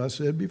 as I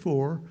said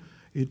before.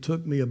 It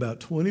took me about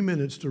 20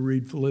 minutes to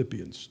read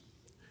Philippians.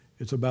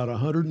 It's about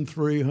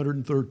 103,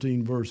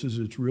 113 verses.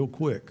 It's real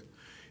quick.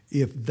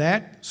 If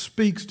that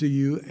speaks to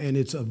you and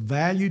it's of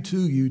value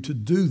to you to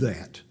do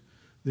that,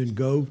 then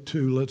go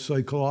to, let's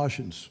say,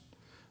 Colossians.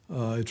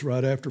 It's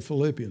right after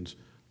Philippians.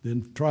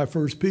 Then try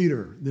 1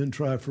 Peter. Then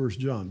try 1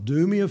 John.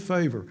 Do me a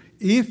favor.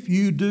 If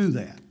you do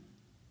that,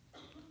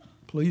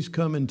 please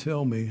come and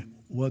tell me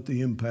what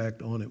the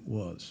impact on it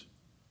was,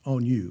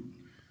 on you,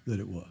 that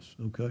it was,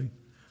 okay?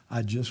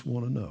 I just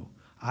want to know.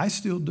 I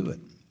still do it.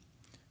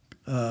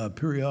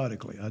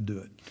 Periodically, I do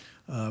it.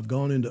 I've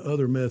gone into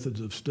other methods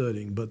of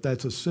studying, but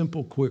that's a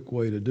simple, quick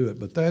way to do it.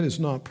 But that is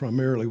not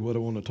primarily what I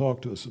want to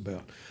talk to us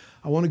about.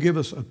 I want to give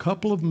us a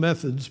couple of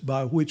methods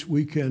by which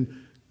we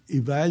can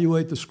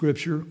evaluate the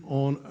Scripture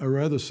on a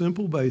rather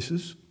simple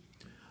basis.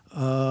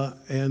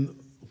 And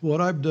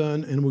what I've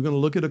done, and we're going to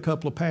look at a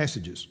couple of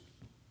passages.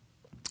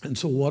 And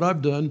so what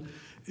I've done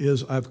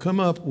is I've come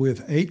up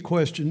with 8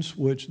 questions,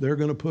 which they're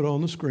going to put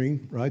on the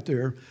screen right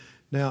there.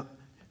 Now,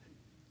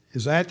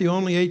 is that the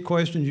only 8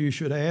 questions you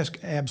should ask?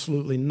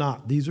 Absolutely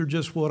not. These are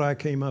just what I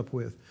came up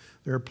with.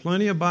 There are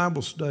plenty of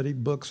Bible study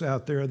books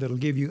out there that'll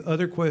give you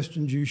other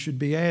questions you should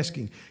be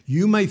asking.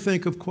 You may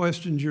think of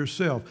questions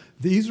yourself.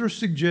 These are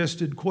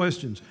suggested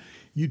questions.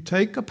 You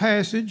take a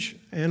passage,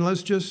 and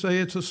let's just say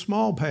it's a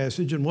small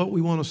passage, and what we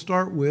want to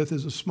start with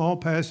is a small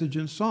passage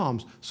in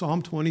Psalms,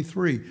 Psalm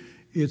 23.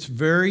 It's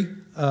very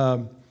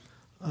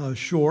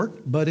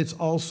short, but it's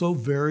also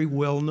very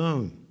well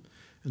known.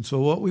 And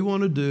so what we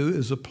want to do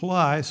is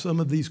apply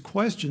some of these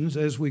questions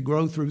as we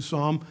grow through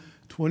Psalm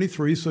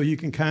 23 so you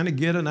can kind of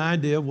get an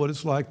idea of what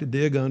it's like to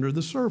dig under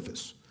the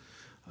surface.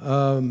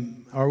 Are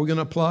we going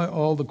to apply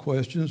all the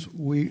questions?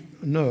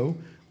 No,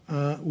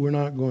 we're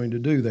not going to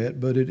do that,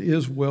 but it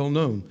is well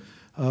known.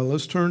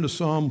 Let's turn to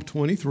Psalm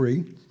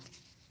 23.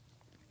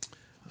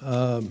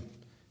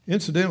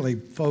 Incidentally,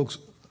 folks,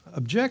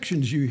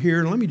 objections you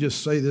hear, and let me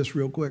just say this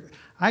real quick.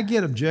 I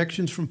get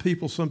objections from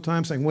people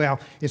sometimes saying,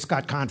 well, it's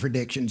got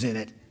contradictions in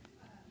it.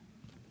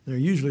 Now,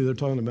 usually they're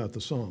talking about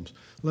the Psalms.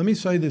 Let me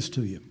say this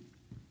to you.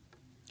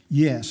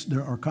 Yes,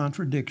 there are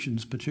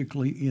contradictions,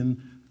 particularly in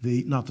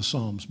not the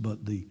Psalms,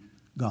 but the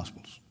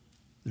Gospels.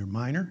 They're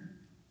minor,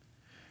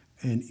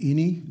 and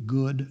any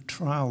good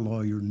trial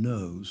lawyer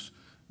knows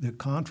that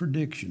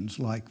contradictions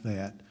like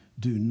that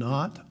do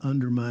not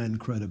undermine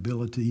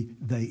credibility,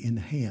 they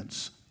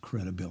enhance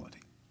credibility.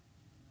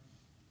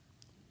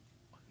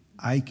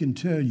 I can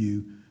tell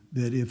you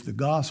that if the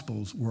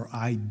Gospels were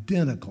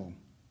identical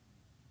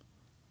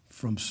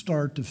from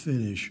start to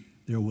finish,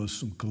 there was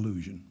some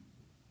collusion.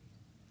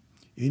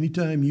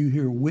 Anytime you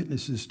hear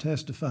witnesses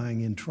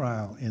testifying in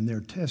trial and their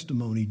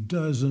testimony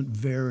doesn't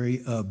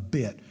vary a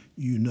bit,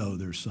 you know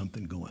there's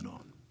something going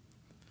on.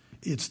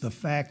 It's the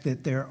fact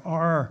that there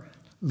are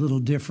little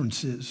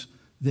differences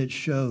that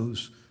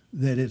shows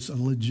that it's a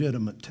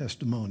legitimate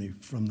testimony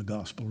from the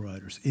gospel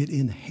writers. It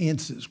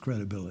enhances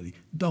credibility.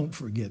 Don't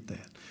forget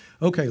that.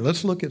 Okay,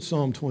 let's look at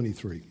Psalm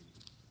 23.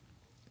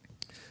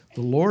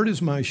 The Lord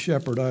is my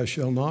shepherd, I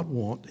shall not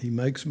want. He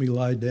makes me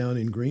lie down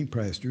in green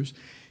pastures.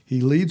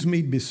 He leads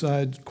me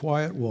beside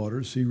quiet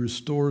waters. He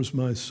restores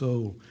my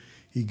soul.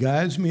 He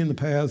guides me in the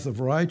paths of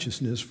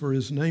righteousness for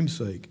his name's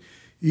sake.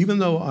 Even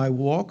though I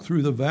walk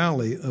through the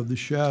valley of the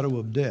shadow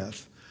of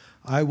death,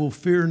 I will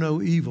fear no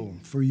evil,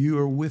 for you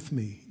are with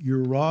me.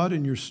 Your rod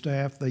and your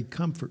staff, they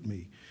comfort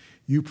me.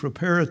 You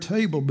prepare a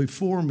table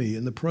before me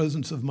in the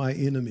presence of my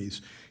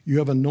enemies. You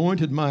have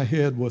anointed my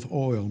head with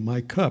oil.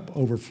 My cup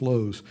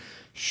overflows.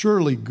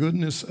 Surely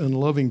goodness and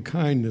loving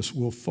kindness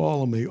will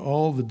follow me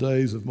all the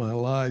days of my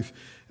life,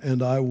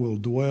 and I will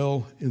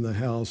dwell in the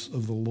house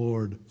of the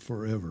Lord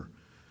forever.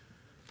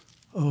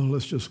 Oh,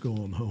 let's just go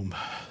on home.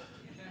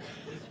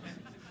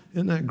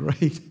 Isn't that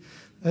great?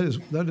 That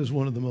is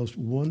one of the most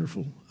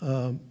wonderful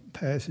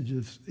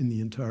passages in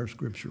the entire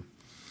Scripture.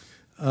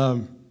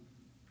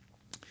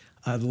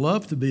 I'd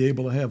love to be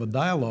able to have a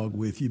dialogue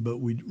with you, but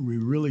we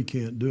really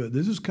can't do it.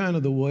 This is kind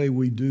of the way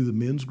we do the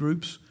men's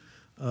groups.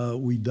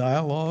 We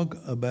dialogue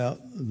about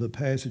the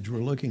passage we're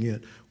looking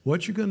at.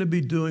 What you're going to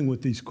be doing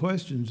with these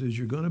questions is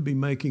you're going to be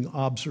making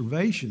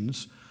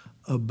observations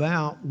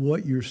about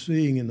what you're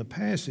seeing in the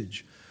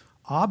passage.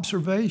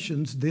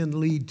 Observations then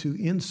lead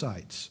to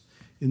insights.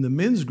 In the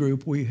men's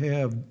group, we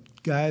have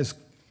guys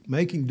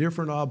making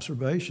different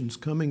observations,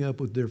 coming up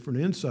with different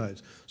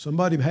insights.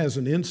 Somebody has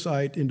an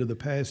insight into the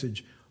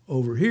passage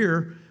over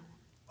here.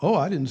 Oh,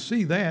 I didn't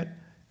see that.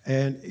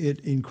 And it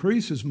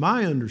increases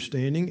my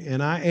understanding,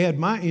 and I add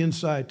my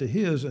insight to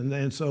his,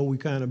 and so we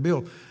kind of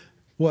build.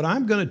 What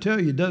I'm going to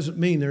tell you doesn't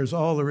mean there's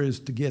all there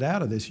is to get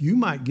out of this. You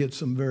might get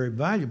some very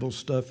valuable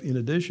stuff in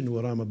addition to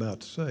what I'm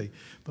about to say.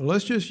 But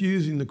let's just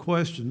using the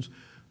questions.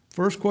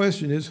 First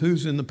question is,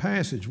 who's in the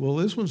passage? Well,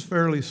 this one's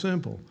fairly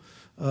simple.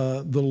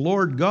 The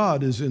Lord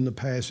God is in the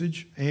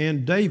passage,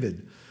 and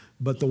David.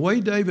 But the way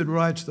David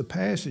writes the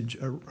passage,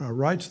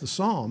 writes the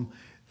psalm,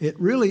 it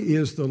really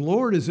is the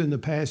Lord is in the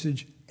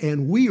passage,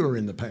 and we are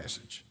in the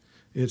passage.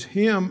 It's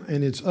him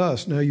and it's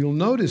us. Now you'll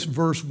notice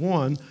verse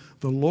 1,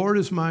 the Lord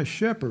is my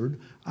shepherd,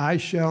 I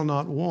shall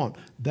not want.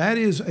 That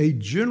is a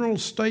general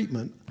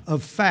statement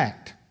of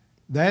fact.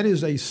 That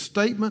is a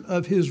statement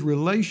of his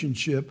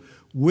relationship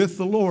with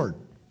the Lord.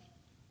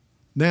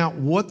 Now,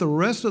 what the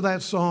rest of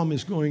that psalm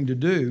is going to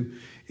do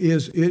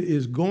is it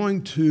is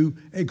going to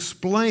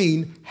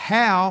explain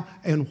how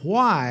and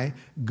why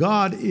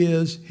God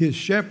is his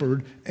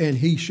shepherd and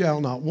he shall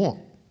not want.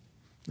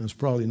 That's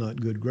probably not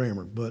good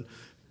grammar, but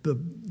the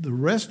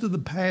rest of the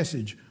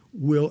passage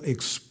will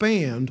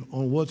expand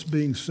on what's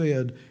being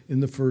said in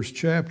the first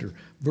chapter.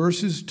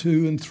 Verses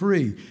 2 and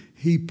 3,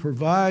 he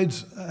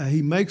provides,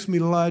 he makes me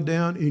lie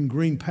down in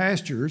green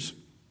pastures.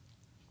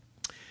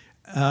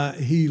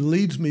 He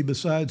leads me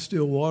beside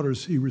still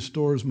waters. He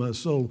restores my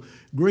soul.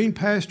 Green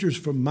pastures,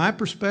 from my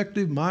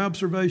perspective, my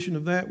observation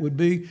of that would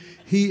be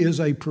he is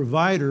a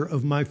provider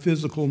of my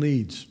physical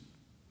needs.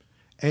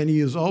 And he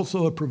is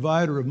also a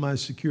provider of my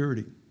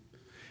security.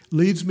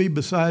 Leads me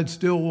beside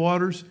still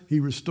waters. He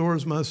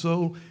restores my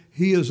soul.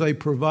 He is a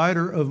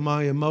provider of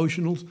my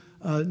emotional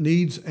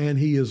needs, and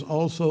he is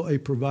also a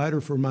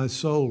provider for my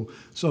soul.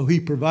 So he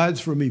provides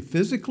for me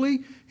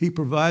physically. He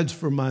provides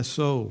for my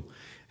soul.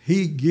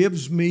 He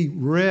gives me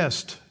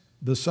rest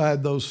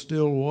beside those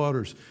still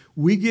waters.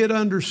 We get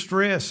under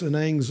stress and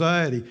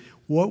anxiety.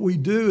 What we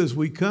do is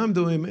we come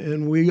to him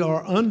and we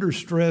are under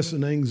stress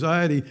and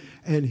anxiety,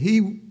 and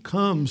he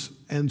comes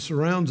and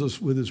surrounds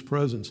us with his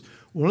presence.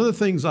 One of the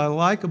things I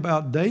like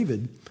about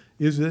David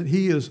is that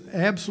he is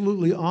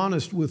absolutely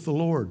honest with the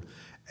Lord.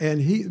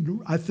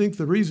 And I think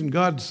the reason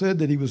God said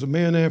that he was a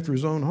man after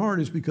his own heart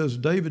is because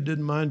David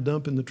didn't mind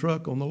dumping the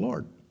truck on the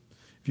Lord.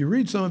 If you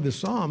read some of his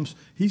Psalms,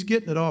 he's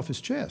getting it off his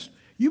chest.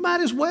 You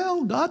might as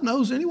well. God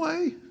knows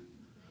anyway.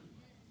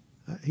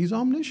 He's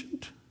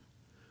omniscient.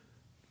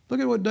 Look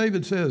at what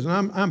David says,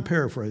 and I'm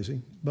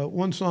paraphrasing, but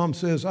one Psalm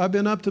says, I've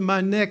been up to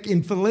my neck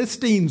in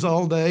Philistines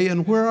all day,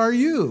 and where are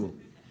you?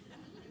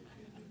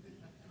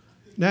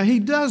 Now, he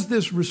does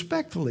this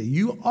respectfully.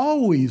 You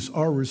always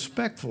are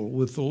respectful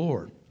with the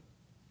Lord.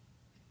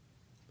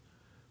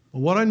 But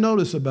what I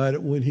notice about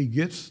it, when he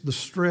gets the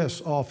stress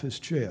off his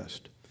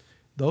chest,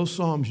 those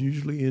Psalms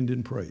usually end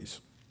in praise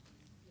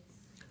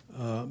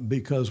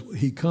because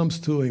he comes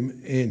to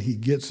him and he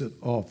gets it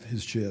off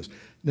his chest.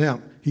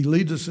 Now, he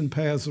leads us in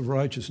paths of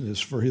righteousness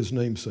for his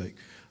name's sake.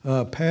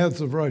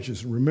 Paths of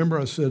righteousness. Remember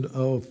I said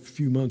a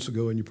few months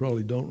ago, and you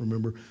probably don't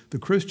remember, the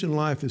Christian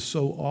life is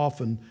so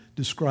often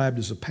described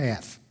as a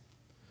path.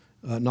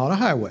 Not a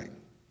highway,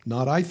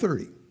 not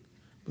I-30,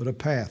 but a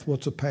path.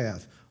 What's a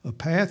path? A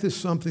path is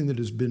something that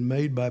has been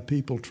made by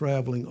people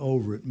traveling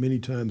over it many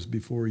times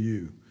before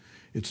you.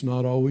 It's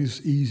not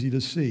always easy to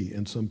see,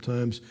 and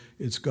sometimes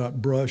it's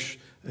got brush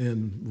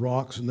and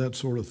rocks and that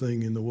sort of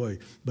thing in the way.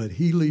 But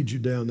he leads you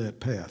down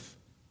that path,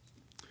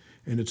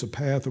 and it's a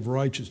path of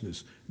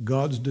righteousness.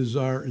 God's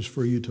desire is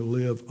for you to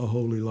live a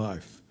holy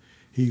life.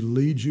 He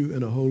leads you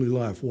in a holy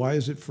life. Why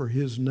is it? For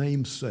his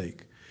name's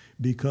sake.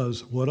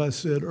 Because what I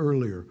said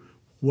earlier,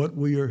 what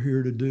we are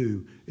here to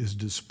do is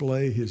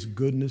display his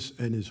goodness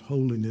and his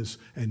holiness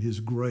and his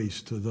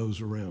grace to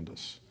those around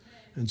us.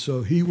 And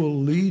so he will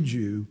lead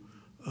you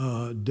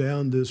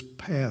down this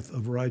path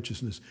of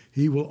righteousness.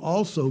 He will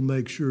also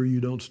make sure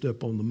you don't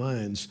step on the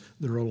mines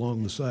that are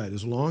along the side.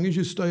 As long as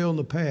you stay on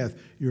the path,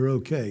 you're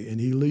okay, and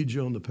he leads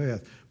you on the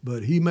path.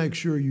 But he makes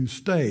sure you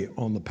stay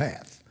on the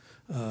path,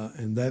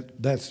 and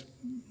that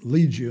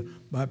leads you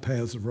by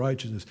paths of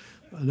righteousness.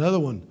 Another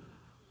one,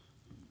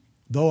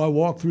 though I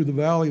walk through the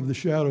valley of the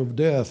shadow of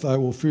death, I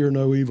will fear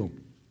no evil.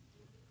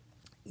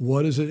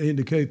 What does it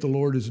indicate the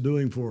Lord is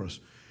doing for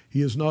us?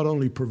 He is not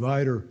only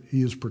provider,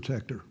 he is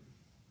protector.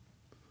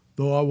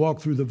 Though I walk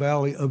through the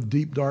valley of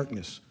deep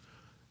darkness,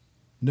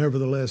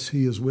 nevertheless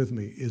he is with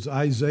me. It's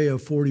Isaiah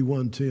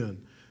 41:10.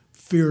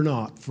 Fear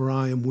not, for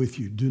I am with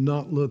you. Do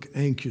not look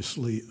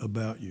anxiously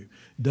about you.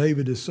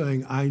 David is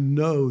saying, I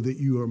know that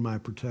you are my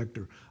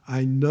protector.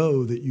 I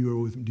know that you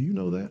are with me. Do you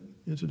know that,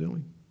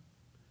 incidentally?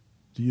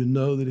 Do you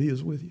know that he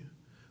is with you?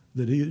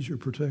 That he is your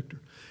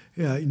protector?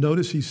 Yeah,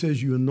 notice he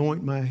says, you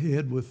anoint my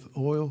head with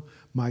oil.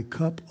 My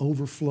cup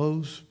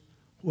overflows.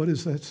 What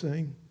is that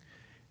saying?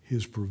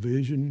 His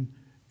provision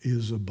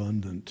is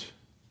abundant.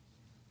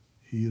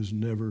 He is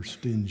never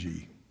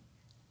stingy.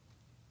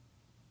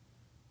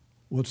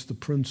 What's the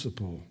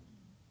principle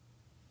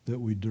that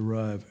we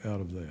derive out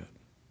of that?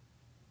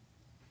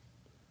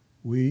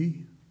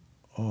 We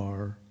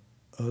are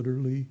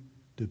utterly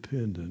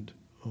dependent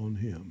on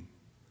him,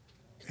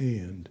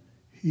 and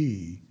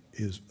he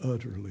is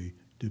utterly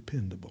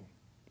dependable.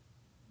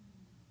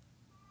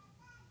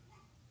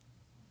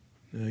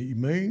 Now, you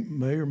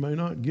may or may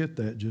not get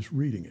that just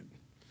reading it.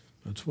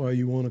 That's why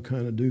you want to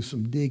kind of do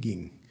some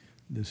digging.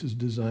 This is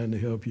designed to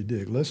help you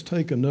dig. Let's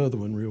take another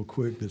one real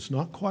quick that's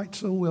not quite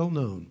so well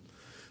known.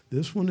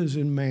 This one is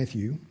in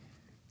Matthew.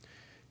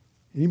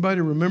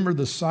 Anybody remember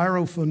the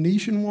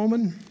Syrophoenician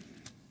woman?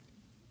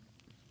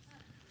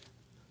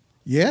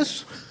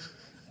 Yes?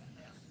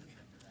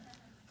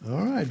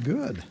 All right,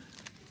 good.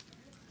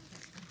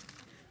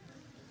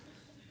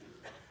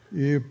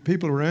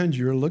 People around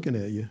you are looking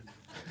at you.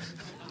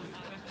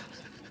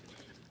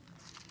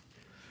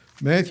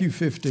 Matthew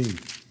 15.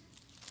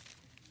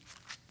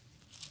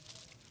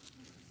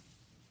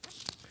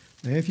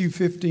 Matthew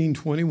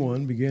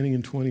 15:21, beginning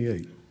in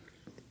 28.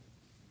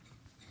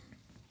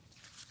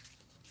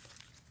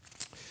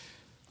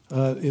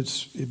 It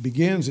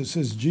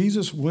says,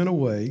 Jesus went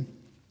away.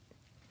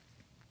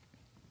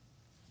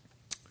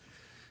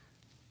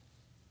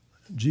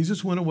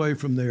 Jesus went away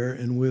from there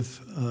and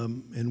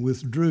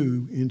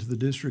withdrew into the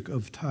district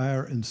of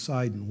Tyre and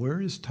Sidon.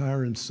 Where is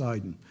Tyre and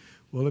Sidon?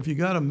 Well, if you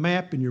got a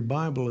map in your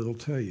Bible, it'll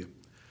tell you.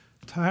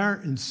 Tyre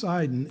and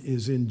Sidon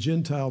is in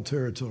Gentile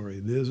territory.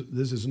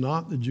 This is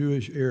not the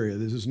Jewish area.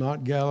 This is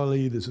not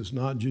Galilee. This is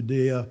not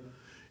Judea.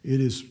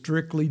 It is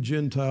strictly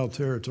Gentile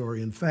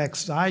territory. In fact,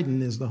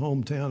 Sidon is the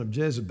hometown of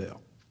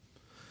Jezebel.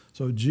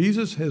 So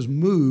Jesus has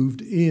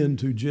moved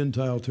into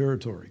Gentile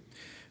territory.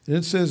 And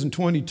it says in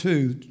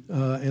 22,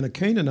 and a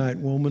Canaanite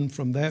woman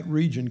from that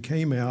region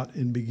came out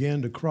and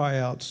began to cry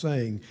out,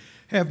 saying,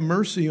 "Have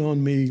mercy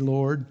on me,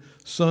 Lord,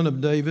 Son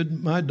of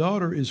David. My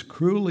daughter is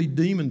cruelly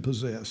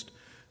demon-possessed."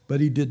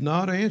 But he did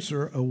not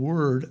answer a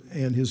word,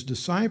 and his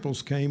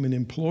disciples came and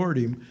implored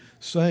him,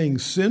 saying,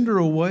 "Send her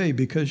away,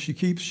 because she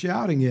keeps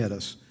shouting at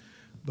us."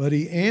 But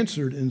he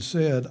answered and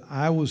said,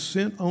 "I was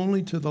sent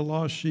only to the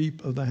lost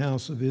sheep of the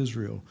house of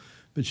Israel."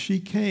 But she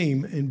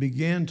came and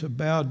began to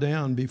bow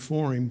down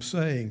before him,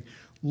 saying,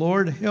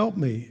 "Lord, help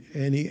me."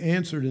 And he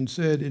answered and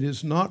said, "It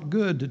is not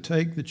good to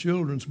take the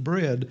children's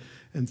bread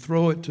and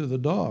throw it to the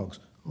dogs."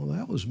 Oh,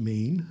 that was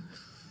mean.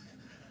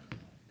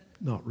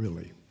 Not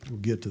really. We'll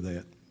get to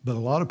that. But a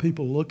lot of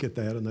people look at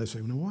that and they say,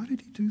 "Now, why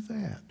did he do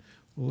that?"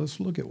 Well, let's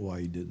look at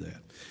why he did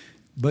that.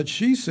 But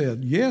she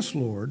said, "Yes,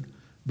 Lord,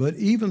 but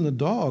even the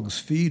dogs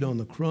feed on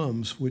the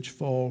crumbs which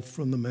fall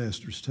from the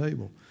master's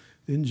table."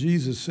 Then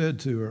Jesus said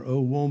to her,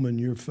 "O woman,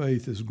 your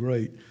faith is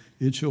great.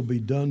 It shall be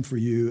done for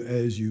you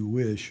as you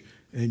wish."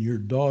 And her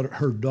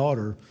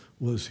daughter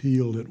was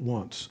healed at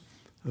once.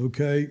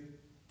 Okay,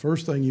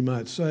 first thing you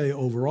might say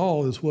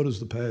overall is, what is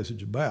the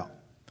passage about?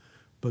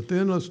 But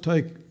then let's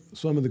take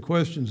some of the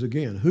questions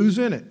again. Who's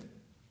in it?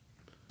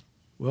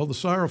 Well, the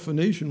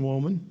Syrophoenician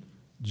woman,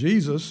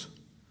 Jesus,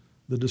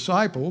 the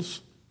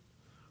disciples,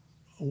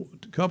 a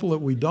couple that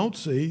we don't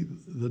see,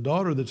 the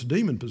daughter that's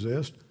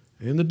demon-possessed,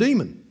 and the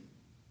demon.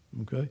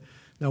 Okay?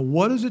 Now,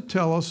 what does it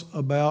tell us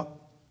about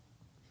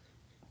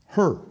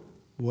her?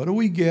 What do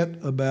we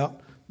get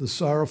about the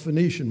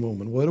Syrophoenician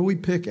woman? What do we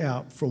pick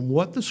out from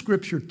what the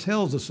Scripture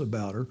tells us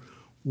about her?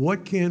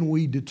 What can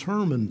we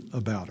determine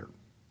about her?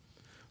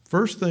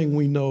 First thing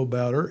we know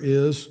about her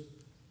is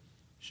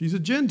she's a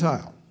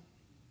Gentile.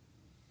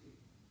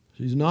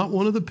 She's not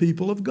one of the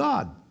people of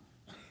God.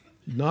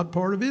 She's not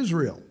part of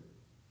Israel.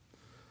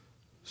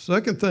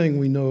 Second thing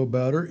we know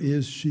about her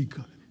is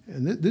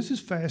and this is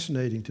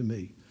fascinating to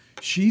me,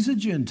 she's a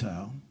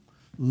Gentile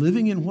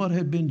living in what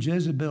had been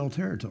Jezebel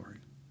territory.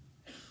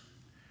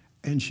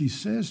 And she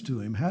says to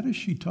him, how does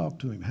she talk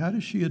to him? How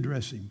does she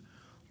address him?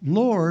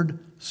 "Lord,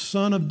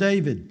 Son of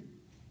David."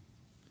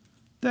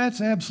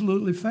 That's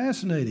absolutely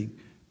fascinating,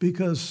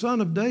 because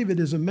Son of David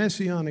is a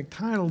messianic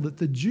title that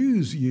the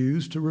Jews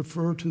use to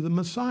refer to the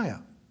Messiah.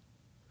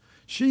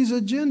 She's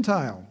a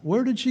Gentile.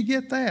 Where did she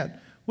get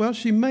that? Well,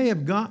 she may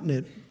have gotten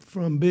it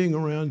from being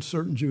around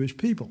certain Jewish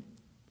people.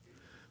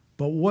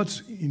 But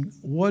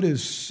what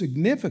is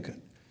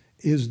significant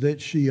is that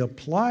she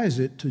applies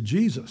it to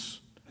Jesus,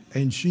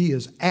 and she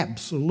is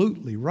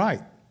absolutely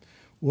right.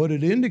 What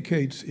it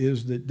indicates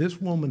is that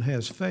this woman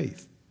has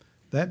faith.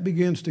 That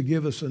begins to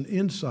give us an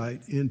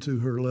insight into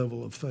her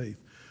level of faith.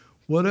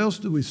 What else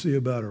do we see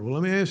about her? Well,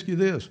 let me ask you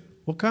this.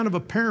 What kind of a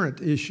parent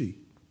is she?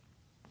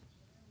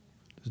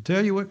 Does it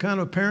tell you what kind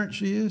of a parent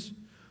she is?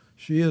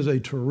 She is a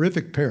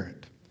terrific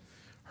parent.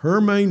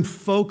 Her main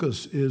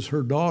focus is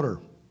her daughter.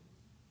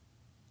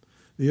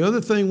 The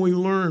other thing we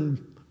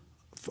learn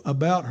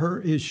about her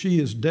is she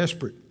is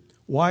desperate.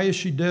 Why is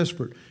she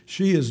desperate?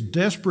 She is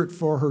desperate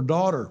for her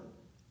daughter.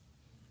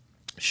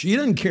 She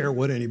doesn't care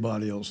what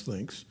anybody else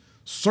thinks.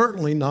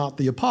 Certainly not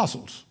the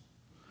apostles.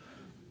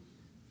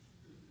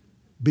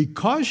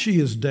 Because she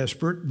is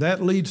desperate,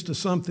 that leads to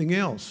something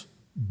else,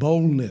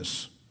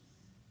 boldness.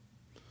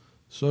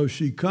 So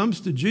she comes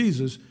to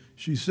Jesus.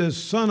 She says,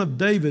 "Son of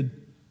David,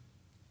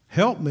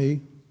 help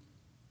me."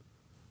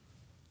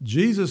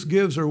 Jesus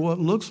gives her what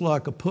looks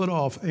like a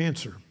put-off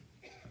answer.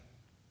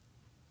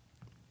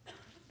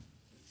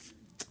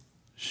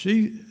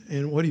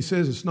 And what he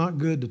says, it's not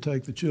good to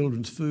take the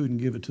children's food and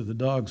give it to the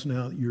dogs.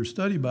 Now, your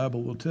study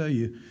Bible will tell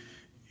you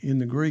in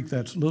the Greek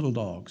that's little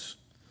dogs.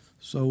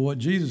 So what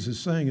Jesus is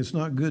saying, it's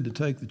not good to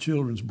take the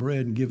children's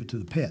bread and give it to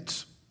the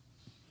pets.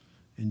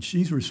 And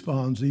she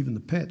responds, even the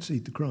pets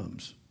eat the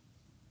crumbs.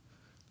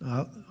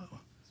 Now,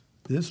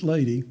 this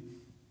lady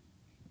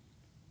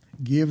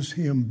gives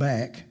him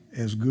back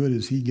as good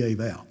as he gave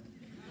out.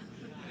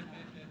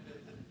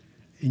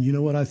 And you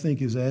know what I think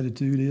his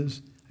attitude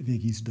is? I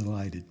think he's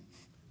delighted.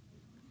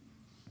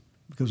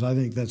 Because I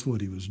think that's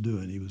what he was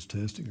doing. He was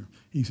testing her.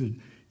 He said,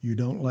 "You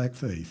don't lack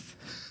faith."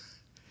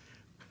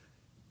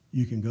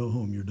 you can go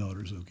home, your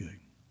daughter's okay.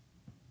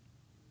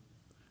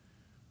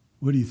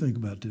 What do you think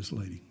about this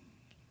lady?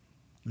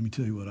 Let me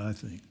tell you what I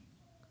think.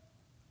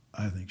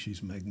 I think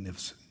she's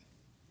magnificent.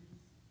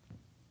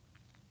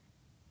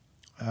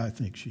 I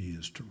think she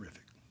is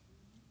terrific.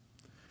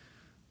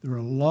 There are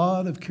a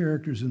lot of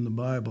characters in the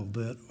Bible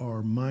that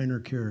are minor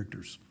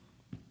characters.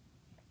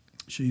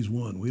 She's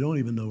one. We don't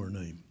even know her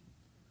name.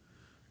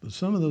 But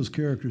some of those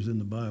characters in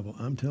the Bible,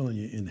 I'm telling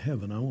you, in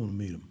heaven, I want to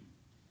meet them.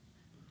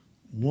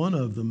 One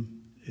of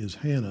them is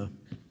Hannah,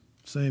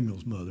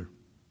 Samuel's mother.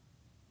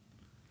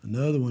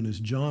 Another one is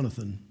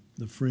Jonathan,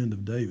 the friend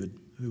of David,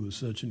 who was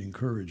such an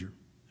encourager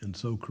and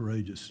so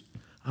courageous.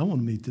 I want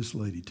to meet this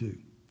lady too.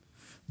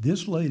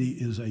 This lady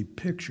is a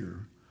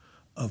picture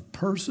of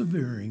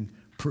persevering,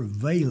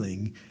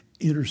 prevailing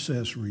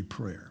intercessory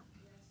prayer,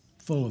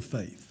 full of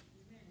faith.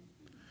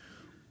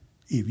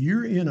 If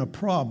you're in a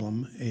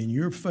problem and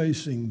you're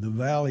facing the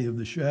valley of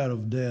the shadow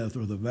of death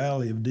or the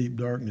valley of deep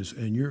darkness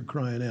and you're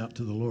crying out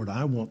to the Lord,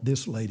 I want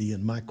this lady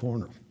in my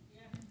corner.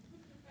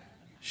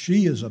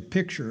 She is a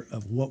picture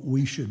of what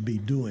we should be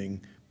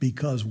doing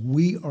because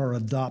we are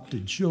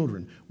adopted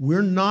children.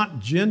 We're not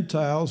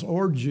Gentiles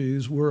or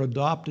Jews, we're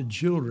adopted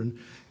children,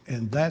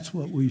 and that's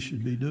what we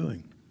should be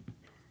doing.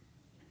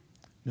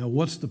 Now,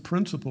 what's the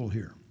principle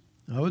here?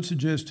 I would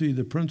suggest to you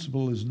the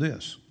principle is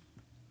this.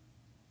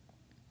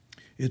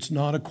 It's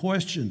not a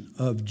question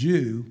of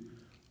Jew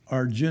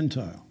or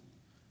Gentile.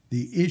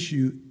 The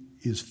issue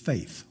is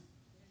faith.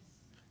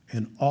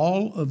 And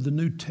all of the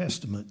New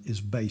Testament is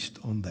based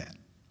on that.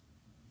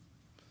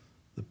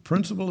 The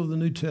principle of the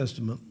New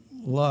Testament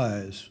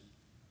lies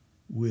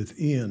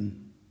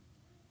within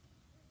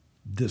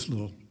this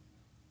little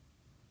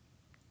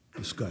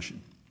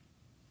discussion.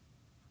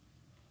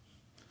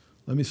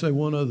 Let me say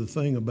one other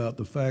thing about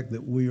the fact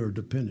that we are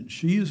dependent.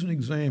 She is an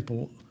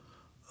example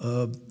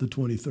of the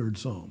 23rd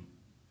Psalm.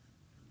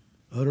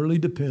 Utterly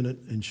dependent,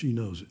 and she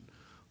knows it.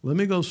 Let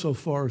me go so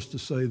far as to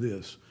say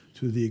this.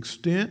 To the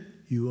extent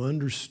you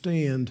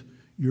understand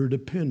your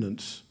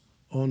dependence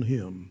on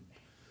Him,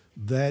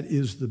 that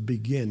is the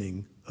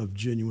beginning of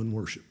genuine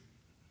worship.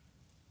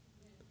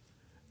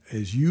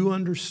 As you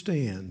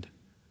understand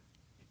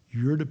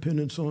your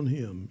dependence on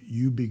Him,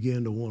 you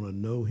begin to want to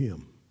know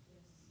Him.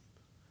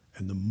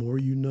 And the more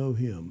you know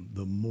Him,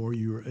 the more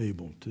you are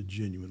able to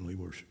genuinely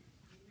worship.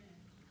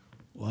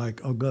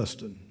 Like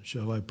Augustine,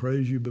 shall I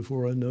praise you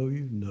before I know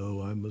you? No,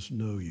 I must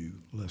know you,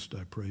 lest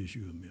I praise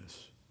you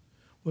amiss.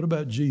 What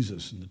about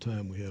Jesus in the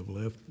time we have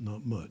left?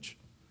 Not much.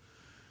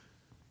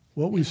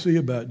 What we see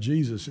about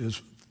Jesus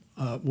is,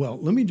 let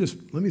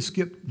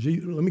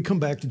me come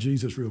back to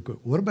Jesus real quick.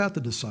 What about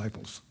the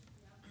disciples?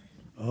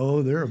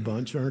 Oh, they're a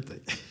bunch, aren't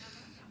they?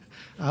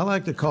 I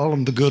like to call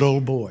them the good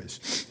old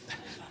boys.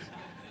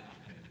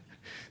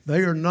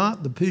 They are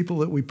not the people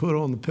that we put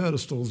on the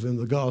pedestals in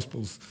the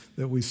Gospels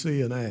that we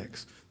see in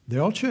Acts.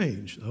 They'll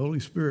change. The Holy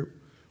Spirit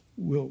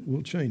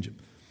will change them.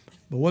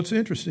 But what's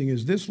interesting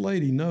is this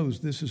lady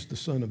knows this is the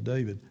son of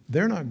David.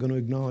 They're not going to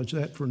acknowledge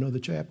that for another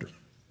chapter.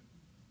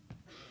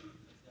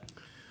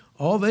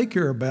 All they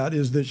care about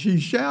is that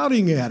she's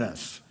shouting at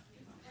us.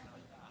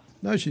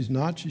 No, she's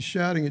not. She's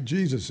shouting at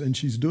Jesus, and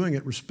she's doing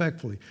it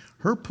respectfully.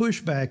 Her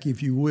pushback,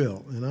 if you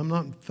will, and I'm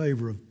not in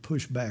favor of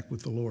pushback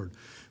with the Lord,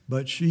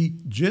 but she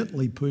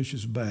gently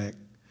pushes back,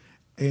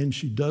 and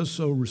she does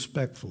so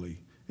respectfully,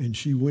 and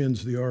she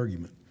wins the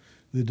argument.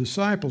 The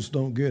disciples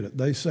don't get it.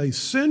 They say,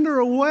 send her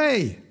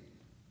away.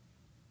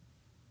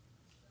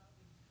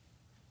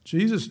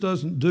 Jesus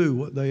doesn't do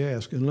what they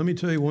ask. And let me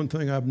tell you one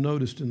thing I've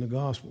noticed in the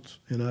Gospels,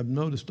 and I've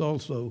noticed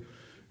also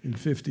in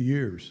 50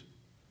 years.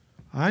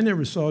 I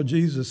never saw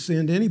Jesus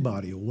send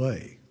anybody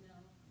away.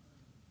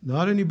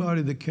 Not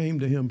anybody that came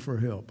to him for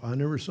help. I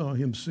never saw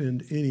him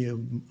send any of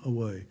them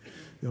away.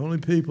 The only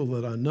people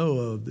that I know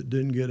of that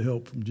didn't get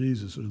help from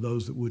Jesus are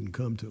those that wouldn't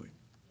come to him.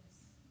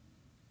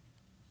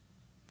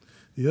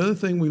 The other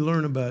thing we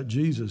learn about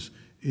Jesus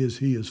is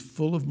he is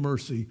full of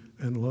mercy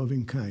and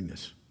loving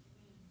kindness,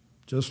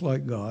 just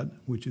like God,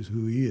 which is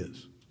who he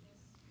is.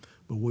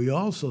 But we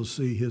also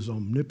see his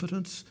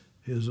omnipotence,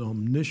 his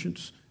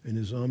omniscience, and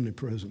his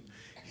omnipresence.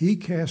 He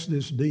cast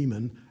this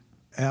demon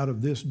out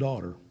of this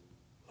daughter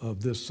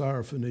of this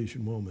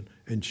Syrophoenician woman,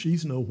 and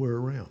she's nowhere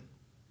around.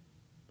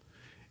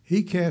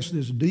 He cast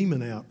this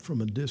demon out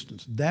from a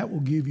distance. That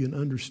will give you an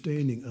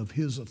understanding of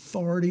his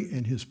authority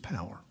and his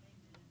power.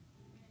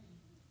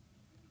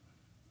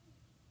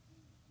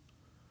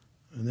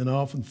 And then I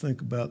often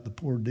think about the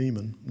poor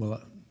demon.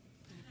 Well,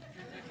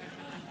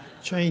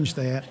 change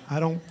that. I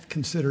don't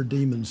consider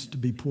demons to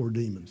be poor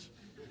demons.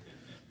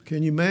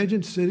 Can you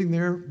imagine sitting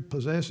there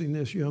possessing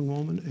this young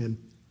woman and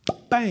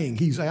bang,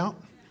 he's out?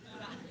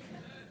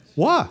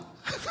 Why?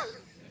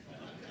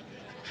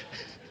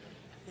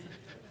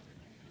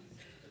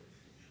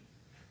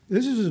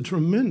 This is a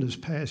tremendous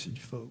passage,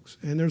 folks,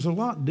 and there's a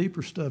lot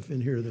deeper stuff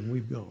in here than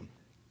we've gone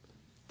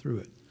through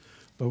it.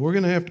 But we're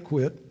going to have to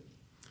quit.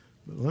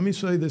 But let me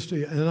say this to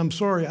you, and I'm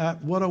sorry,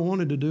 what I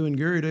wanted to do, and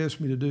Gary had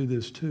asked me to do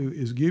this too,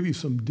 is give you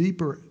some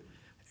deeper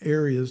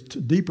areas,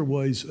 deeper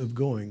ways of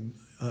going.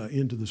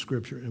 into the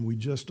Scripture, and we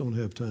just don't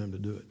have time to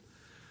do it.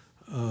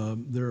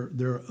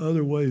 There are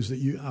other ways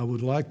that I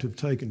would like to have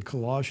taken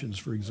Colossians,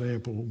 for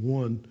example,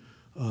 1,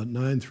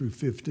 9 through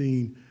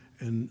 15,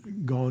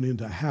 and gone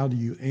into how do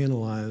you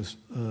analyze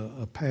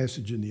a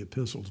passage in the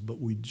epistles, but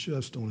we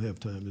just don't have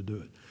time to do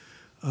it.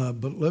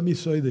 But let me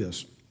say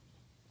this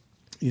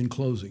in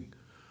closing.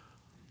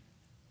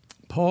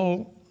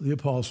 Paul, the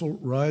apostle,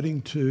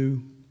 writing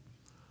to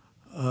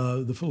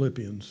the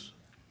Philippians,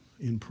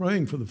 in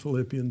praying for the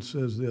Philippians,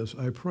 says this: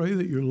 I pray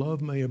that your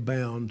love may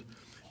abound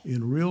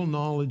in real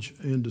knowledge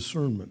and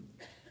discernment,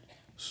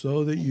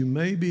 so that you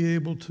may be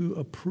able to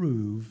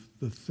approve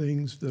the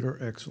things that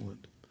are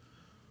excellent.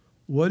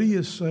 What he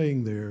is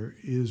saying there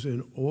is,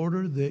 in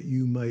order that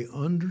you may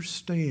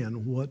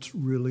understand what's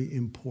really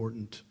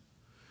important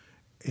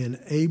and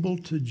able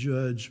to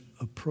judge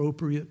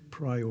appropriate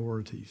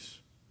priorities.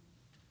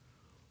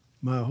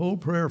 My whole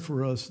prayer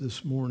for us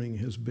this morning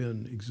has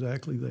been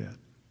exactly that.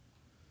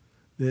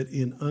 That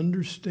in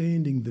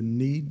understanding the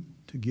need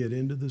to get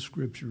into the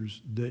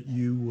Scriptures, that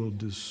you will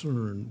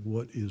discern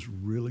what is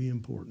really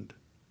important.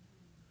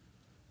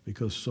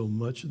 Because so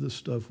much of the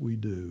stuff we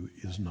do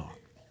is not.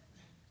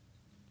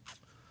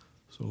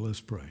 So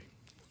let's pray.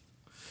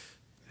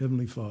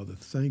 Heavenly Father,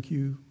 thank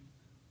you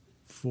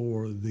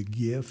for the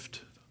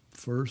gift,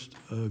 first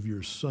of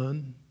your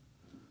Son,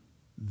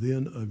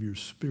 then of your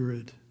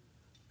Spirit,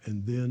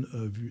 and then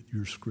of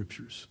your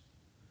Scriptures.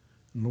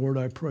 Lord,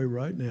 I pray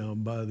right now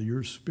by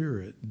your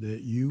Spirit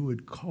that you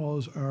would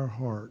cause our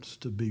hearts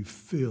to be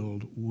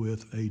filled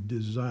with a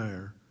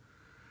desire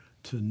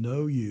to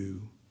know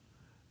you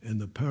and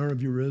the power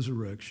of your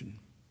resurrection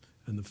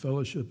and the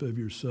fellowship of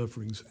your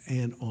sufferings,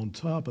 and on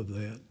top of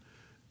that,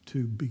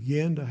 to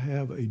begin to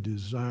have a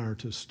desire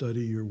to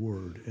study your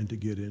word and to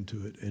get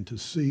into it and to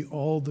see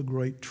all the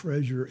great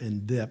treasure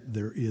and depth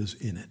there is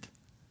in it.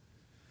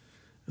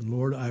 And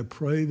Lord, I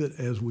pray that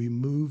as we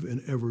move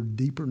in ever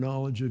deeper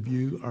knowledge of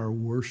you, our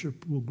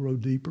worship will grow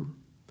deeper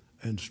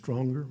and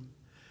stronger,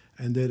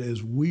 and that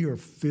as we are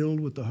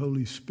filled with the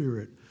Holy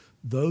Spirit,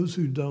 those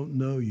who don't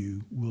know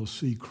you will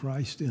see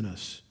Christ in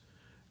us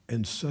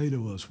and say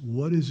to us,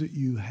 what is it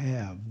you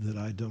have that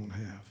I don't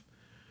have?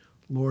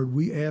 Lord,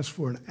 we ask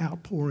for an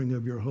outpouring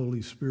of your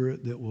Holy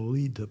Spirit that will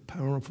lead to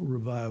powerful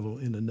revival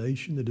in a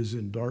nation that is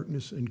in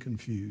darkness and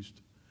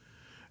confused.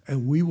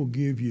 And we will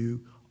give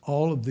you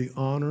all of the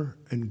honor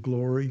and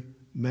glory,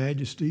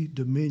 majesty,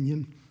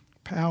 dominion,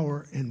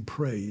 power, and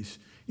praise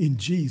in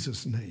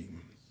Jesus'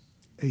 name.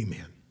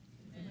 Amen.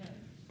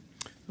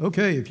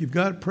 Okay, if you've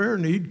got a prayer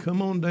need,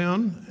 come on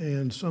down,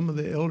 and some of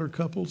the elder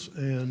couples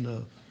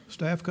and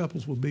staff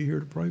couples will be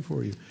here to pray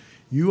for you.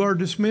 You are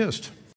dismissed.